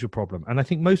what is your problem? And I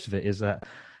think most of it is that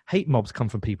hate mobs come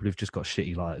from people who've just got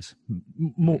shitty lives.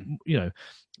 More, you know,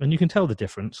 and you can tell the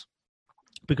difference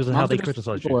because of how they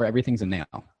criticize you. Or everything's a nail,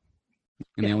 and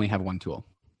they only have one tool.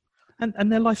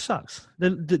 And their life sucks.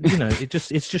 You know,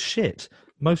 it's just shit.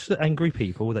 Most of the angry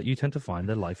people that you tend to find,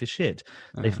 their life is shit.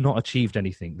 They've not achieved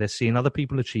anything. They're seeing other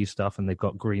people achieve stuff, and they've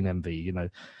got green envy. You know,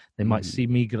 they might see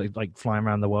me like flying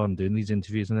around the world and doing these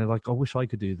interviews, and they're like, "I wish I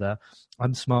could do that.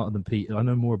 I'm smarter than Pete. I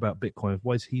know more about Bitcoin.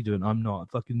 Why is he doing? I'm not.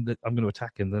 I'm going to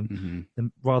attack him."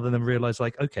 Then rather than realize,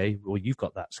 like, okay, well, you've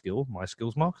got that skill. My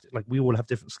skill's marketing. Like, we all have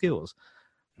different skills.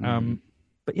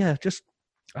 But yeah, just.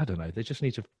 I don't know. They just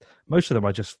need to. Most of them,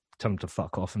 I just tell them to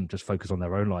fuck off and just focus on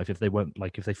their own life. If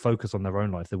they focus on their own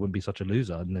life, they wouldn't be such a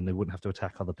loser, and then they wouldn't have to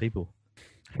attack other people.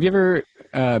 Have you ever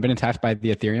been attacked by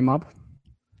the Ethereum mob?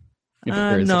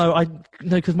 No,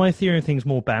 because my Ethereum thing's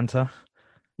more banter.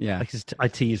 Yeah, like I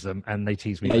tease them, and they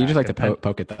tease me. Yeah, you just like to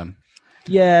poke at them.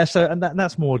 Yeah, so and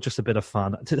that's more just a bit of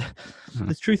fun.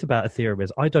 The truth about Ethereum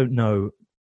is, I don't know.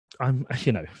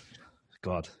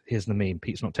 God, here's the meme.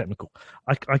 Pete's not technical.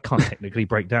 I can't technically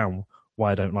break down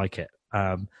why I don't like it.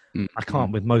 I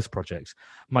can't with most projects.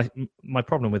 My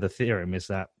problem with Ethereum is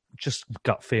that just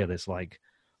gut feel is like,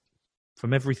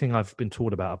 from everything I've been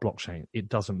taught about a blockchain, it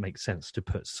doesn't make sense to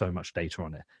put so much data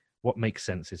on it. What makes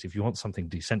sense is if you want something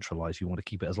decentralized, you want to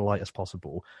keep it as light as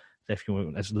possible. If you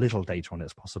want as little data on it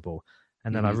as possible.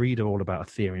 And then I read all about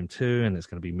Ethereum 2, and it's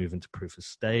going to be moving to proof of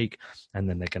stake, and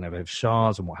then they're going to have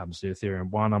shards and what happens to Ethereum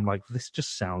 1. I'm like, this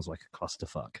just sounds like a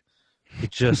clusterfuck.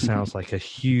 It just sounds like a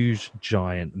huge,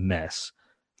 giant mess.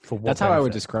 That's how I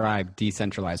would describe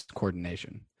decentralized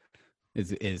coordination.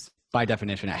 Is by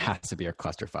definition, it has to be a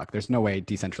clusterfuck. There's no way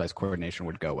decentralized coordination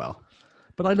would go well.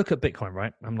 But I look at Bitcoin,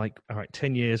 right? I'm like, all right,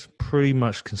 10 years, pretty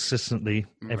much consistently,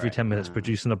 every 10 minutes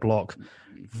producing a block.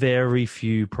 Very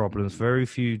few problems, very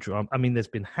few drama. I mean, there's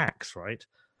been hacks, right?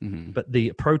 But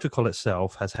the protocol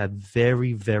itself has had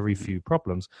very, very few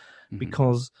problems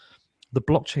because the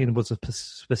blockchain was a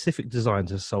specific design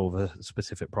to solve a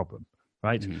specific problem,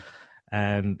 right?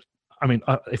 And I mean,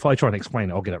 if I try and explain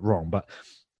it, I'll get it wrong. But,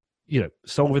 you know,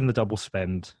 solving the double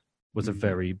spend was a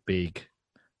very big...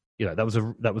 You know,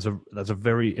 that's a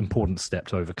very important step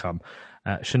to overcome.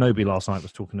 Shinobi last night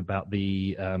was talking about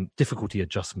the difficulty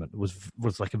adjustment was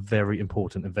like a very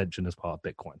important invention as part of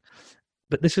Bitcoin.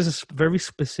 But this is a very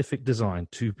specific design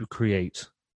to create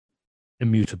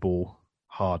immutable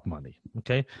hard money.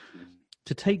 Okay,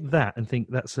 to take that and think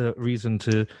that's a reason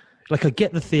to, like, I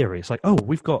get the theory. It's like, oh,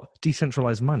 we've got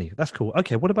decentralized money. That's cool.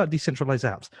 Okay, what about decentralized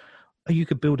apps? Oh, you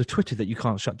could build a Twitter that you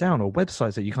can't shut down, or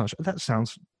websites that you can't shut. That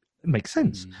sounds It makes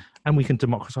sense. And we can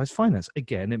democratize finance.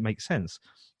 Again, it makes sense.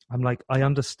 I'm like, I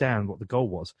understand what the goal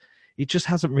was. It just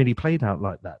hasn't really played out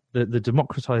like that. The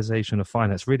democratization of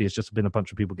finance really has just been a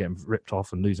bunch of people getting ripped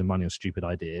off and losing money on stupid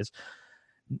ideas.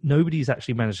 Nobody's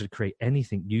actually managed to create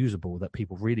anything usable that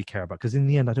people really care about. Because in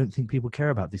the end, I don't think people care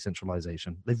about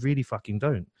decentralization. They really fucking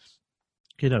don't.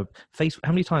 You know,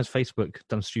 how many times Facebook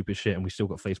done stupid shit and we still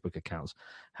got Facebook accounts?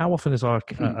 How often is our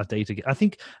data? I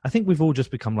think we've all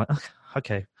just become like,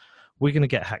 okay, we're going to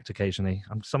get hacked occasionally.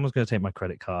 Someone's going to take my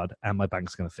credit card and my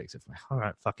bank's going to fix it for me. All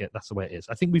right, fuck it. That's the way it is.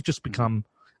 I think we've just become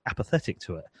apathetic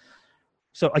to it.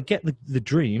 So I get the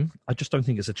dream. I just don't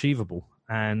think it's achievable.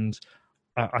 And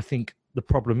I think the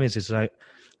problem is that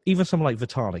even someone like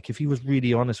Vitalik, if he was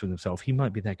really honest with himself, he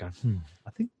might be there going,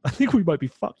 I think we might be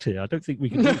fucked here. I don't think we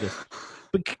can do this.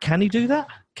 But can he do that?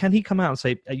 Can he come out and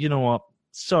say, you know what?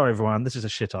 Sorry, everyone, this is a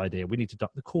shit idea. We need to.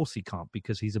 Of course he can't,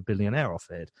 because he's a billionaire off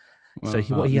it. Well, so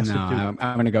what he has to do. I'm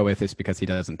going to go with this because he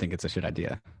doesn't think it's a shit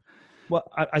idea.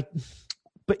 Well,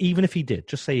 but even if he did,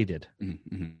 just say he did.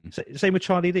 Mm-hmm. Same with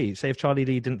Charlie Lee. Say if Charlie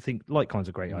Lee didn't think Litecoin's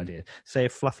a great idea. Say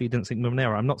if Fluffy didn't think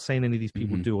Monero. I'm not saying any of these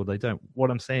people do or they don't.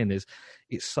 What I'm saying is,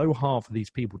 it's so hard for these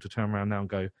people to turn around now and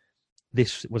go,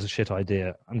 "This was a shit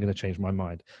idea. I'm going to change my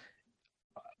mind."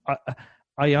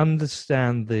 I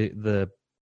understand the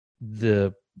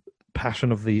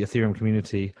passion of the Ethereum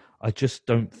community. I just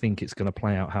don't think it's going to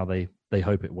play out how they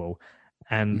hope it will.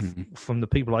 And from the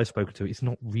people I've spoken to, it's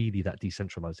not really that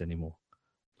decentralized anymore.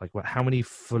 Like, how many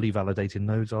fully validated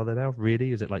nodes are there now?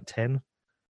 Really? Is it like 10?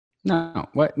 No,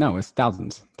 what? No, it's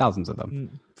thousands of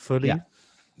them. Fully? Yeah.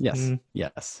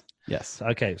 Yes.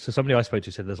 Okay, so somebody I spoke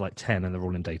to said there's like 10 and they're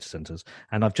all in data centers.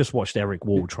 And I've just watched Eric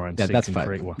Wall try and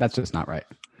create one. That's just not right.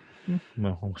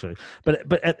 Well, also, but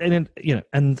and you know,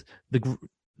 and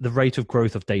the rate of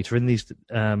growth of data in these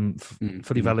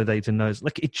fully validated nodes,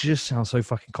 like, it just sounds so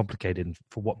fucking complicated.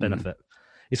 For what benefit?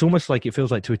 It's almost like it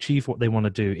feels like to achieve what they want to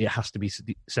do, it has to be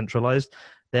centralized.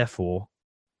 Therefore,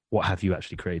 what have you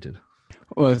actually created?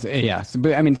 Well, yeah.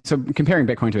 But I mean, so comparing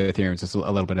Bitcoin to Ethereum is just a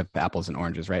little bit of apples and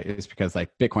oranges, right? It's because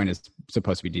like Bitcoin is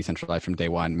supposed to be decentralized from day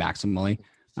one maximally.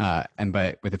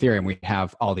 But with Ethereum, we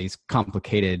have all these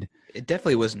complicated. It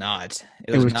definitely was not.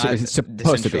 It's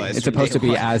supposed to be. It's supposed to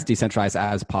be as decentralized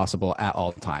as possible at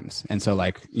all times. And so,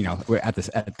 like, you know, we're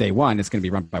at day one, it's going to be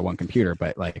run by one computer,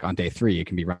 but like on day 3, it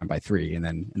can be run by 3, and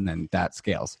then that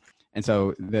scales. And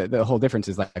so the whole difference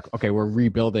is like, okay, we're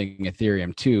rebuilding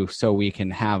Ethereum too, so we can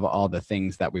have all the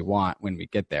things that we want when we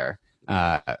get there.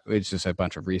 It's just a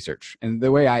bunch of research. And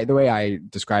the way I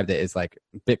described it is like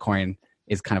Bitcoin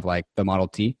is kind of like the Model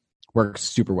T, works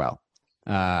super well.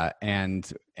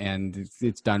 And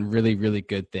it's done really, really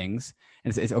good things.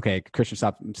 And it's okay, Christian,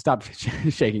 stop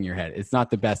shaking your head. It's not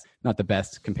the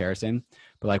best comparison,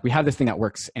 but like, we have this thing that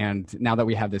works. And now that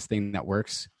we have this thing that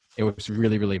works, it was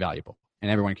really, really valuable and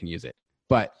everyone can use it.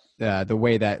 But the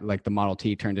way that like the Model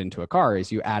T turned into a car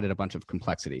is you added a bunch of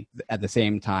complexity. At the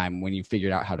same time, when you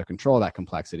figured out how to control that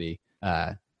complexity,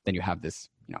 then you have this,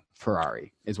 you know,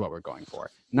 Ferrari is what we're going for.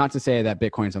 Not to say that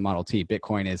Bitcoin is a Model T.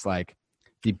 Bitcoin is like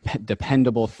the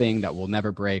dependable thing that will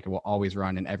never break, will always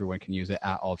run, and everyone can use it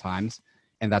at all times.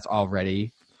 And that's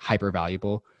already hyper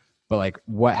valuable. But like,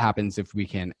 what happens if we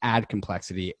can add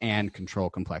complexity and control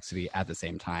complexity at the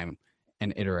same time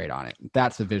and iterate on it?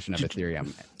 That's the vision of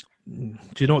Ethereum. Do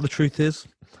you know what the truth is?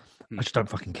 I just don't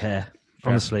fucking care,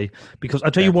 honestly. Because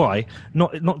I'll tell you why.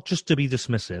 Not just to be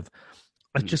dismissive.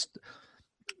 I just,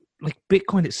 like,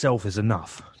 Bitcoin itself is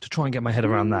enough to try and get my head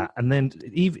around that. And then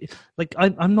even like,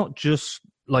 I'm not just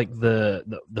like the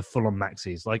full on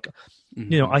maxis. Like,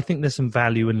 you know, I think there's some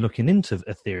value in looking into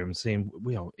Ethereum, seeing,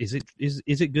 you know, is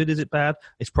it good? Is it bad?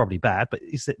 It's probably bad, but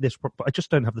but I just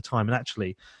don't have the time. And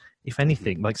actually, if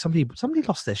anything, like somebody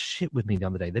lost their shit with me the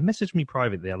other day. They messaged me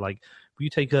privately. They're like, will you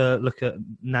take a look at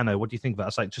Nano? What do you think about it? I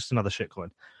was like, just another shitcoin.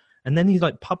 And then he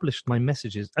like published my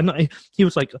messages, and he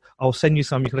was like, "I'll send you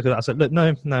some. You can look at that." I said, "Look, no,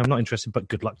 I'm not interested. But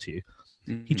good luck to you."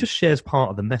 He just shares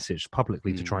part of the message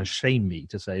publicly to try and shame me,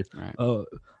 to say, "Oh,"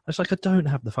 it's like, I don't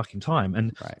have the fucking time.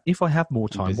 And if I have more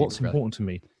time, what's important to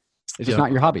me? It's just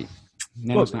not your hobby.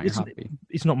 It's not your hobby.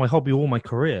 It's not my hobby or my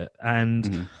career.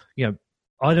 And you know,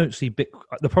 I don't see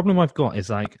the problem I've got is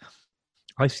like,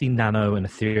 I see Nano and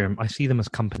Ethereum. I see them as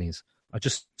companies. I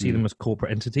just see them as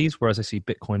corporate entities, whereas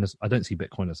I don't see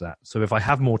Bitcoin as that. So if I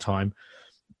have more time,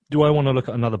 do I want to look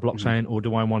at another blockchain, or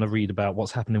do I want to read about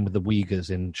what's happening with the Uyghurs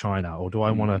in China, or do I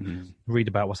want to read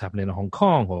about what's happening in Hong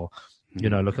Kong, or you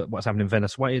know, look at what's happening in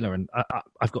Venezuela? And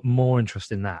I've got more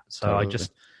interest in that. So totally.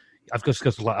 I've just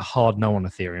got like a hard no on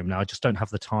Ethereum now. I just don't have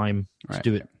the time to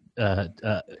do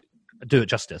it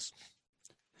justice.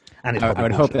 And I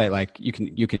would hope that like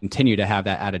you continue to have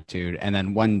that attitude, and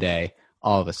then one day,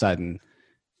 all of a sudden,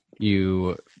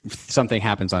 something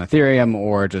happens on Ethereum,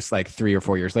 or just like 3 or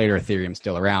 4 years later, Ethereum's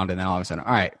still around, and then all of a sudden,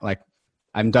 all right, like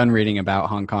I'm done reading about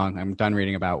Hong Kong. I'm done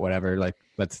reading about whatever. Like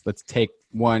let's take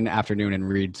one afternoon and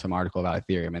read some article about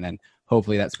Ethereum, and then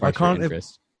hopefully that sparks your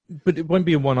interest. But it won't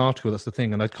be in one article. That's the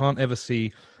thing, and I can't ever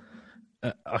see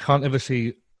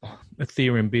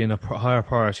Ethereum being a higher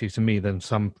priority to me than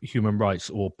some human rights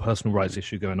or personal rights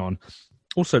issue going on.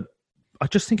 Also, I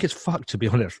just think it's fucked, to be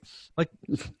honest. Like,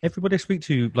 everybody I speak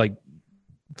to, like,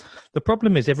 the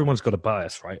problem is everyone's got a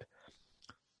bias, right?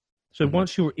 So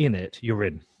once you're in it, you're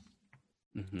in.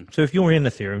 Mm-hmm. So if you're in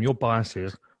Ethereum, your bias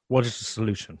is, what is the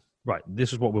solution? Right,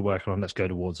 this is what we're working on. Let's go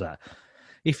towards that.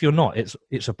 If you're not,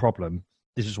 it's a problem.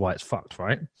 This is why it's fucked,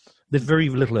 right? There's very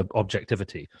little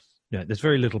objectivity. There's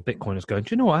very little Bitcoiners going,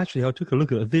 do you know what? Actually, I took a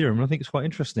look at Ethereum and I think it's quite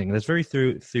interesting. And there's very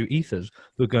through ethers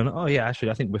who are going, oh yeah, actually,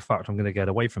 I think we're fucked. I'm going to get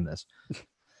away from this.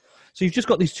 So you've just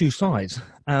got these two sides.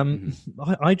 I'm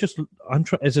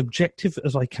as objective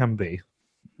as I can be.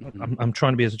 I'm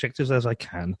trying to be as objective as I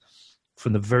can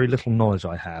from the very little knowledge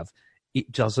I have.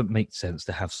 It doesn't make sense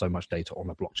to have so much data on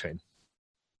a blockchain.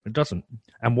 It doesn't.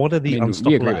 And what are the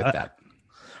unstoppable? We agree with that.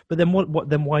 But then what?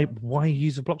 Then why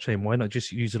use a blockchain? Why not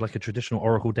just use like a traditional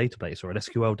Oracle database or an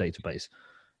SQL database?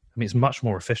 I mean, it's much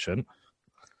more efficient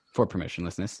for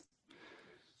permissionlessness.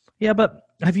 Yeah, but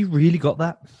have you really got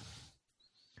that?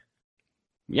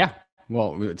 Yeah.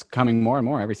 Well, it's coming more and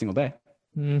more every single day.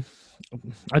 Let's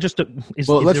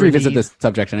revisit this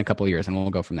subject in a couple of years, and we'll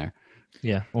go from there.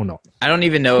 Yeah, or not. I don't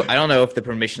know if the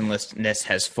permissionlessness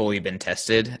has fully been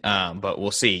tested, but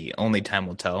we'll see. Only time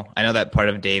will tell. I know that part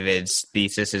of David's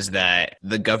thesis is that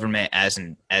the government as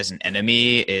an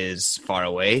enemy is far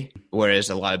away, whereas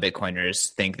a lot of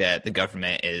Bitcoiners think that the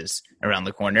government is around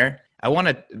the corner.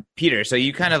 Peter, so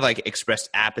you kind of like expressed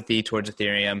apathy towards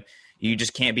Ethereum. You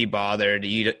just can't be bothered.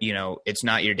 You know, it's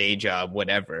not your day job,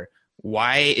 whatever.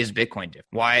 Why is Bitcoin different?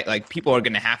 Why, like, people are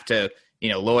going to have to,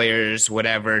 lawyers,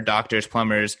 whatever, doctors,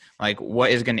 plumbers, like,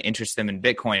 what is going to interest them in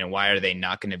Bitcoin, and why are they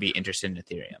not going to be interested in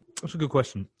Ethereum? That's a good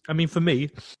question. I mean, for me,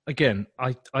 again,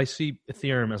 I see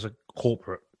Ethereum as a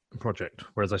corporate project,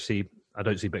 whereas I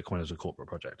don't see Bitcoin as a corporate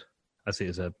project. I see it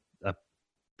as a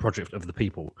project of the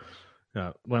people.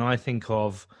 When I think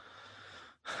of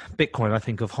Bitcoin, I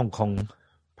think of Hong Kong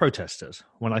protesters.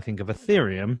 When I think of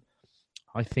Ethereum,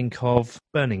 I think of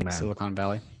Burning Man. Silicon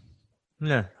Valley.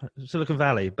 Yeah, Silicon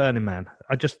Valley, Burning Man.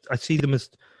 I see them as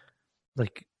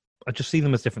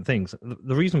different things.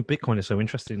 The reason Bitcoin is so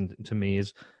interesting to me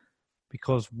is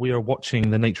because we are watching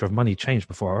the nature of money change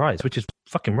before our eyes, which is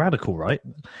fucking radical, right?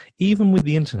 Even with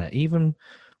the internet, even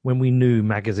when we knew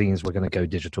magazines were going to go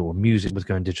digital, music was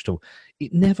going digital,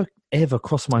 it never ever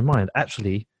crossed my mind.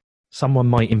 Actually, someone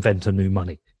might invent a new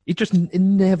money. It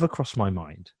never crossed my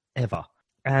mind ever.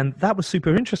 And that was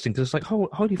super interesting because it's like,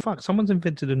 holy fuck, someone's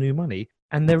invented a new money,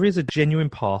 and there is a genuine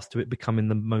path to it becoming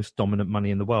the most dominant money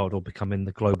in the world or becoming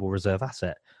the global reserve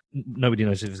asset. Nobody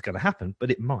knows if it's going to happen, but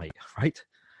it might, right?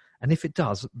 And if it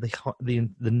does, the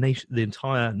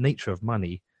entire nature of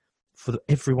money for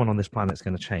everyone on this planet is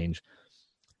going to change.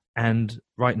 And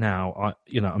right now,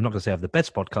 I'm not going to say I have the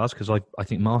best podcast because I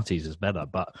think Marty's is better,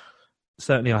 but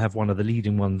certainly I have one of the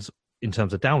leading ones in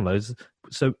terms of downloads.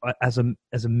 So as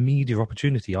a media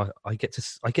opportunity, I get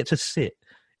to sit.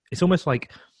 It's almost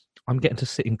like I'm getting to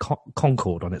sit in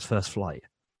Concorde on its first flight.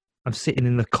 I'm sitting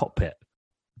in the cockpit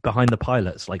behind the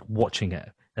pilots, like watching it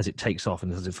as it takes off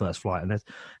and as its first flight. And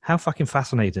how fucking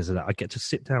fascinating is that? I get to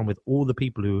sit down with all the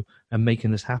people who are making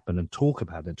this happen and talk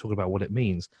about what it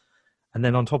means. And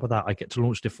then on top of that, I get to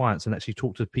launch Defiance and actually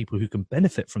talk to people who can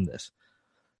benefit from this.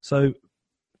 So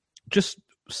just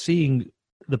seeing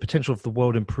the potential of the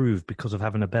world improve because of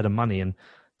having a better money and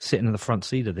sitting in the front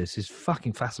seat of this is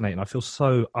fucking fascinating. I feel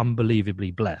so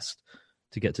unbelievably blessed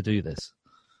to get to do this.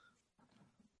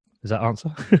 Does that answer?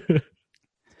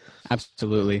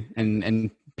 Absolutely.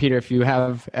 And Peter, if you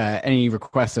have any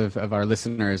requests of our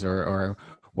listeners or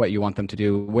what you want them to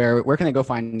do, where can they go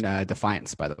find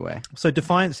Defiance, by the way? So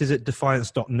Defiance is at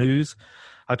defiance.news.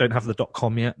 I don't have the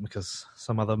 .com yet because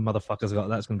some other motherfuckers got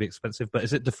that. It's going to be expensive. But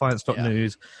it's at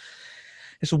defiance.news. Yeah.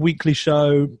 It's a weekly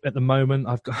show at the moment.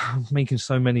 I'm making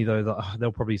so many, though, that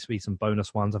there'll probably be some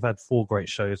bonus ones. I've had 4 great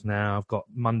shows now.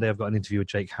 Monday, I've got an interview with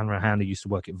Jake Hanrahan, who used to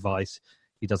work at Vice.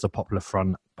 He does a Popular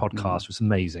Front podcast. It's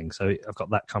amazing. So I've got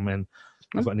that coming.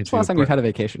 I've got an interview. Last time you've had a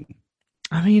vacation?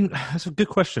 I mean, that's a good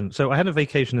question. So I had a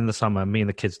vacation in the summer. Me and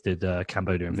the kids did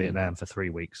Cambodia and Vietnam for 3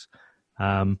 weeks.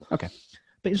 Okay.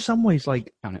 But in some ways,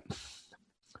 like,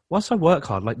 whilst I work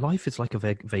hard, like, life is like a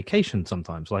vacation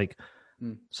sometimes. Like,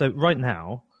 so right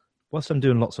now, whilst I'm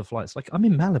doing lots of flights, like I'm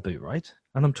in Malibu, right?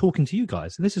 And I'm talking to you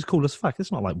guys, and this is cool as fuck.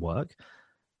 It's not like work.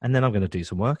 And then I'm going to do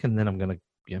some work, and then I'm going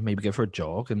to maybe go for a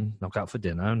jog and knock out for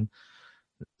dinner. And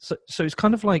so it's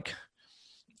kind of like,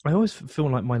 I always feel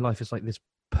like my life is like this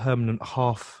permanent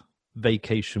half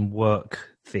vacation work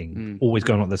thing, always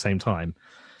going on at the same time.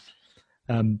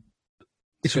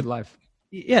 It's a good life.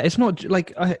 Yeah, it's not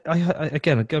like I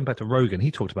again, going back to Rogan,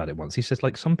 he talked about it once. He says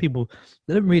like some people,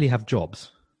 they don't really have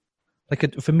jobs.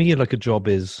 Like for me, like a job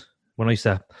is when I used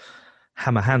to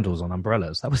hammer handles on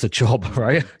umbrellas. That was a job,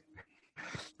 right?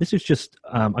 This is just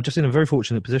I'm just in a very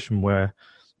fortunate position where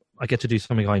I get to do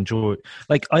something I enjoy.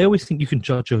 Like I always think you can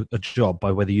judge a job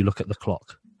by whether you look at the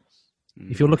clock.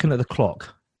 If you're looking at the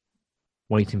clock,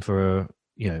 waiting for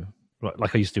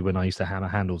like I used to when I used to hammer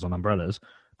handles on umbrellas,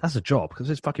 that's a job because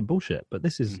it's fucking bullshit. But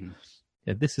this is,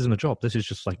 this isn't a job. This is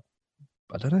just like,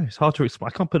 I don't know. It's hard to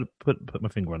explain. I can't put my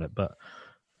finger on it, but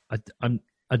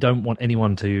I don't want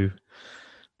anyone to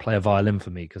play a violin for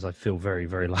me because I feel very,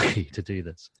 very lucky to do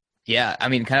this. Yeah, I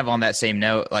mean, kind of on that same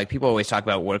note, like people always talk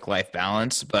about work-life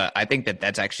balance, but I think that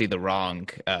that's actually the wrong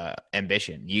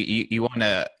ambition. You want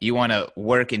to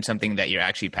work in something that you're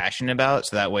actually passionate about,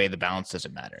 so that way the balance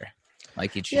doesn't matter.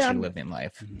 Like it's just your living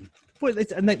life. Well,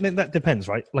 and that depends,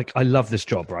 right? Like I love this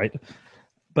job, right?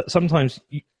 But sometimes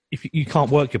if you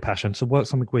can't work your passion, so work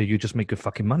something where you just make good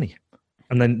fucking money,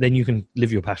 and then you can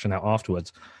live your passion out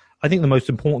afterwards. I think the most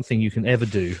important thing you can ever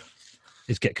do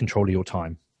is get control of your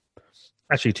time.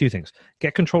 Actually, two things.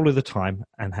 Get control of the time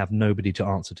and have nobody to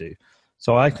answer to.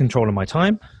 So I control my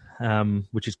time,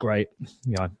 which is great.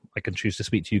 I can choose to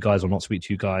speak to you guys or not speak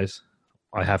to you guys.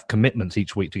 I have commitments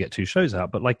each week to get 2 shows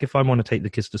out. But like if I want to take the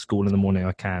kids to school in the morning,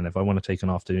 I can. If I want to take an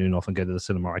afternoon off and go to the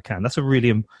cinema, I can. That's a really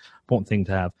important thing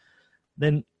to have.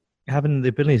 Then having the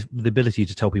ability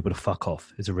to tell people to fuck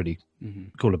off is a really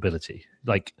cool ability.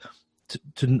 Like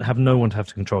to have no one to have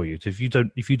to control you. If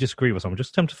you disagree with someone,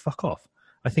 just tell them to fuck off.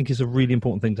 I think is a really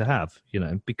important thing to have,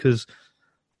 because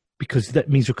that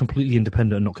means you're completely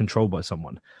independent and not controlled by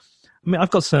someone. I mean, I've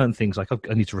got certain things like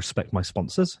I need to respect my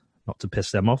sponsors, not to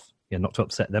piss them off, not to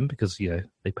upset them because,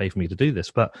 they pay for me to do this.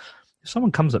 But if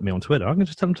someone comes at me on Twitter, I'm going to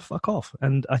just tell them to fuck off.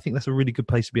 And I think that's a really good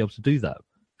place to be able to do that,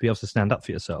 be able to stand up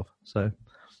for yourself. So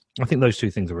I think those 2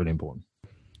 things are really important.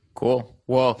 Cool.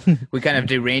 Well, we kind of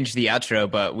deranged the outro,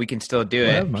 but we can still do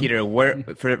it. Yeah, Peter,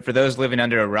 for those living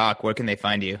under a rock, where can they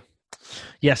find you?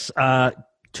 Yes,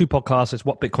 2 podcasts. It's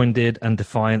What Bitcoin Did and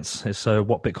Defiance. It's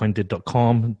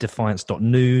whatbitcoindid.com,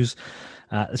 defiance.news.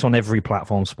 It's on every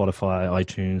platform, Spotify,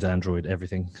 iTunes, Android,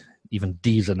 everything, even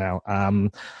Deezer now.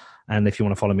 And if you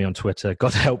want to follow me on Twitter,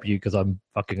 God help you because I'm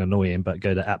fucking annoying, but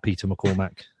go to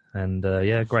 @PeterMcCormack. And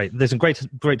great. Listen, great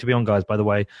to be on, guys, by the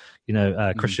way.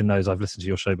 Christian knows I've listened to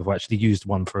your show before. I actually used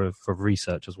one for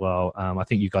research as well. I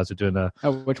think you guys are doing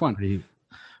which one?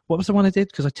 What was the one I did?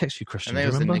 Because I texted you, Christian. I think it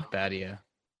was remember? the Nick Badia.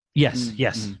 Yes.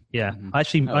 Yeah. I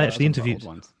actually interviewed.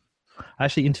 I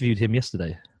actually interviewed him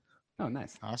yesterday. Oh,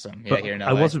 nice. Awesome. Yeah, here in LA.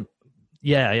 I wasn't.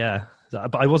 Yeah.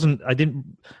 But I wasn't. I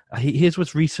didn't. Here's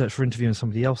what's research for interviewing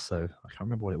somebody else, though. I can't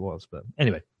remember what it was, but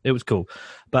anyway, it was cool.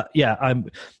 But yeah,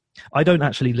 I don't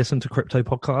actually listen to crypto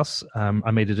podcasts.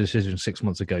 I made a decision 6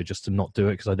 months ago just to not do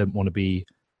it because I don't want to be.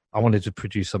 I wanted to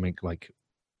produce something like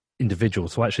individual,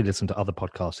 so I actually listen to other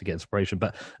podcasts to get inspiration,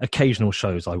 but occasional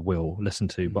shows I will listen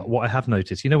to. But what I have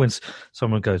noticed, when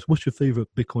someone goes, what's your favorite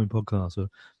Bitcoin podcast? Or,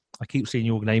 I keep seeing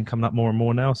your name coming up more and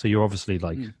more now, so you're obviously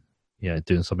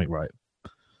doing something right.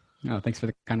 Oh, thanks for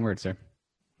the kind words, sir.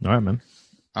 All right, man.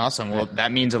 Awesome. Well,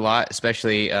 that means a lot,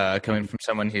 especially coming from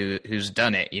someone who's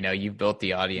done it. You've built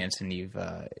the audience and you've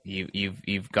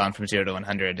gone from 0 to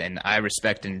 100, and I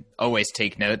respect and always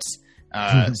take notes.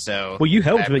 So well, you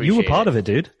helped, but you were part of it,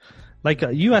 dude. Like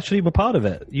you actually were part of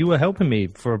it. You were helping me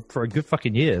for a good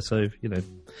fucking year. So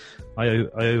I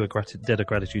owe a debt of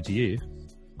gratitude to you.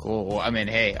 Cool. Well, I mean,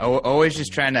 hey, always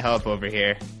just trying to help over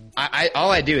here. All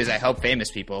I do is I help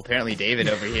famous people. Apparently, David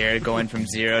over here going from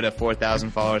 0 to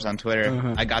 4,000 followers on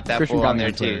Twitter. I got that Christian on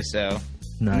there too. So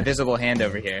nice. Invisible hand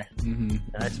over here.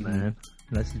 Nice, man.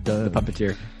 Nice done. The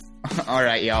puppeteer. All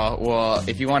right, y'all. Well,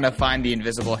 if you want to find the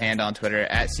invisible hand on Twitter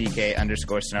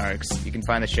 @CK_Snarks, you can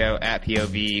find the show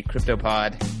 @POV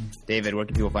CryptoPod. David, where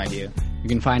can people find you? You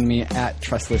can find me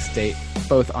 @Trustless State,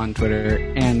 both on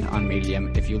Twitter and on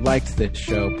Medium. If you liked this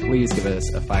show, please give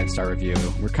us a 5-star review.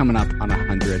 We're coming up on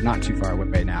 100, not too far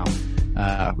away now.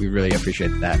 We really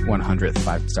appreciate that 100th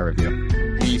 5-star review.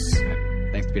 Peace.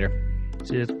 Thanks, Peter.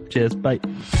 Cheers. Bye.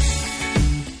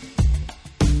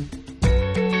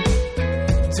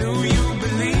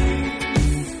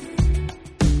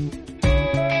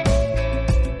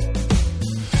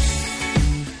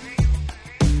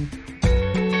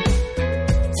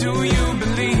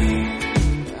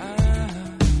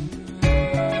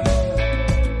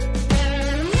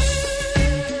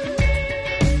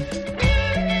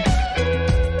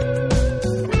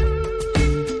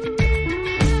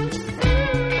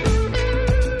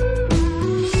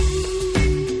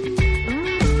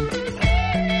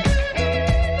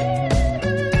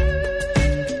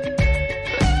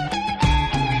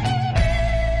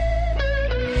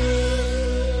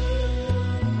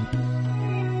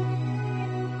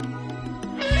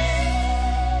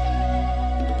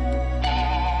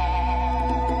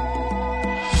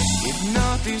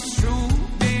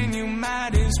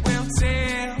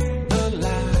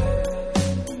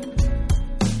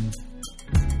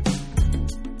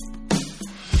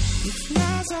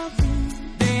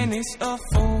 it's up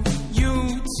for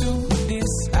you to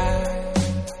decide.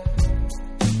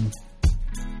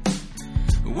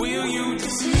 Will you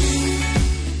decide?